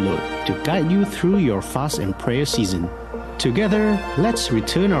for download to guide you through your fast and prayer season. Together, let's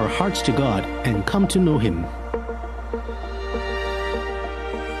return our hearts to God and come to know Him.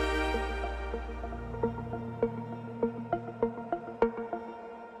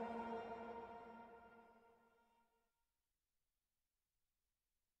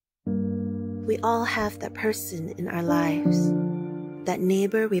 We all have that person in our lives, that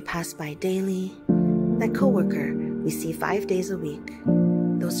neighbor we pass by daily, that coworker we see 5 days a week,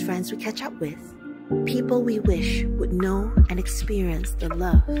 those friends we catch up with, people we wish would know and experience the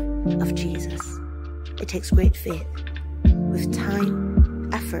love of Jesus. It takes great faith, with time,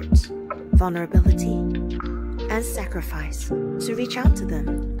 effort, vulnerability, and sacrifice to reach out to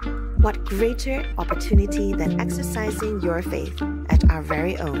them. What greater opportunity than exercising your faith at our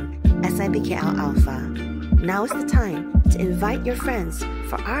very own SIBKL Alpha. Now is the time to invite your friends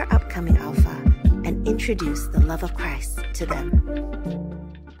for our upcoming Alpha and introduce the love of Christ to them.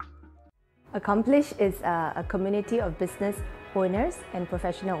 Accomplish is a community of business owners and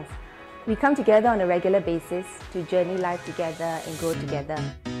professionals. We come together on a regular basis to journey life together and grow together.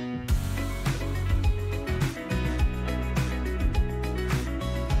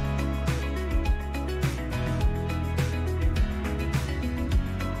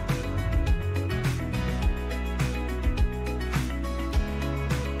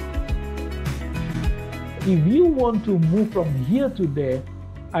 If you want to move from here to there,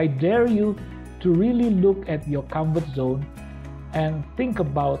 I dare you to really look at your comfort zone and think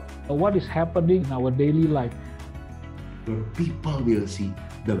about what is happening in our daily life. Your people will see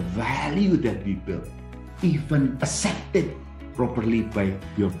the value that we build, even accepted properly by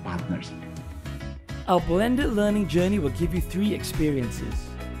your partners. Our blended learning journey will give you 3 experiences.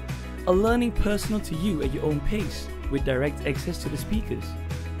 A learning personal to you at your own pace with direct access to the speakers.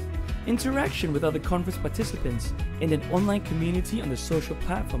 Interaction with other conference participants in an online community on the social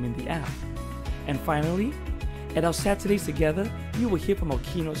platform in the app. And finally, at our Saturdays together, you will hear from our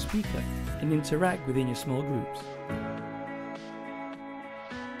keynote speaker and interact within your small groups.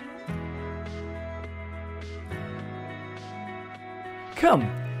 Come,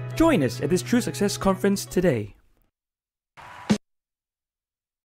 join us at this True Success Conference today.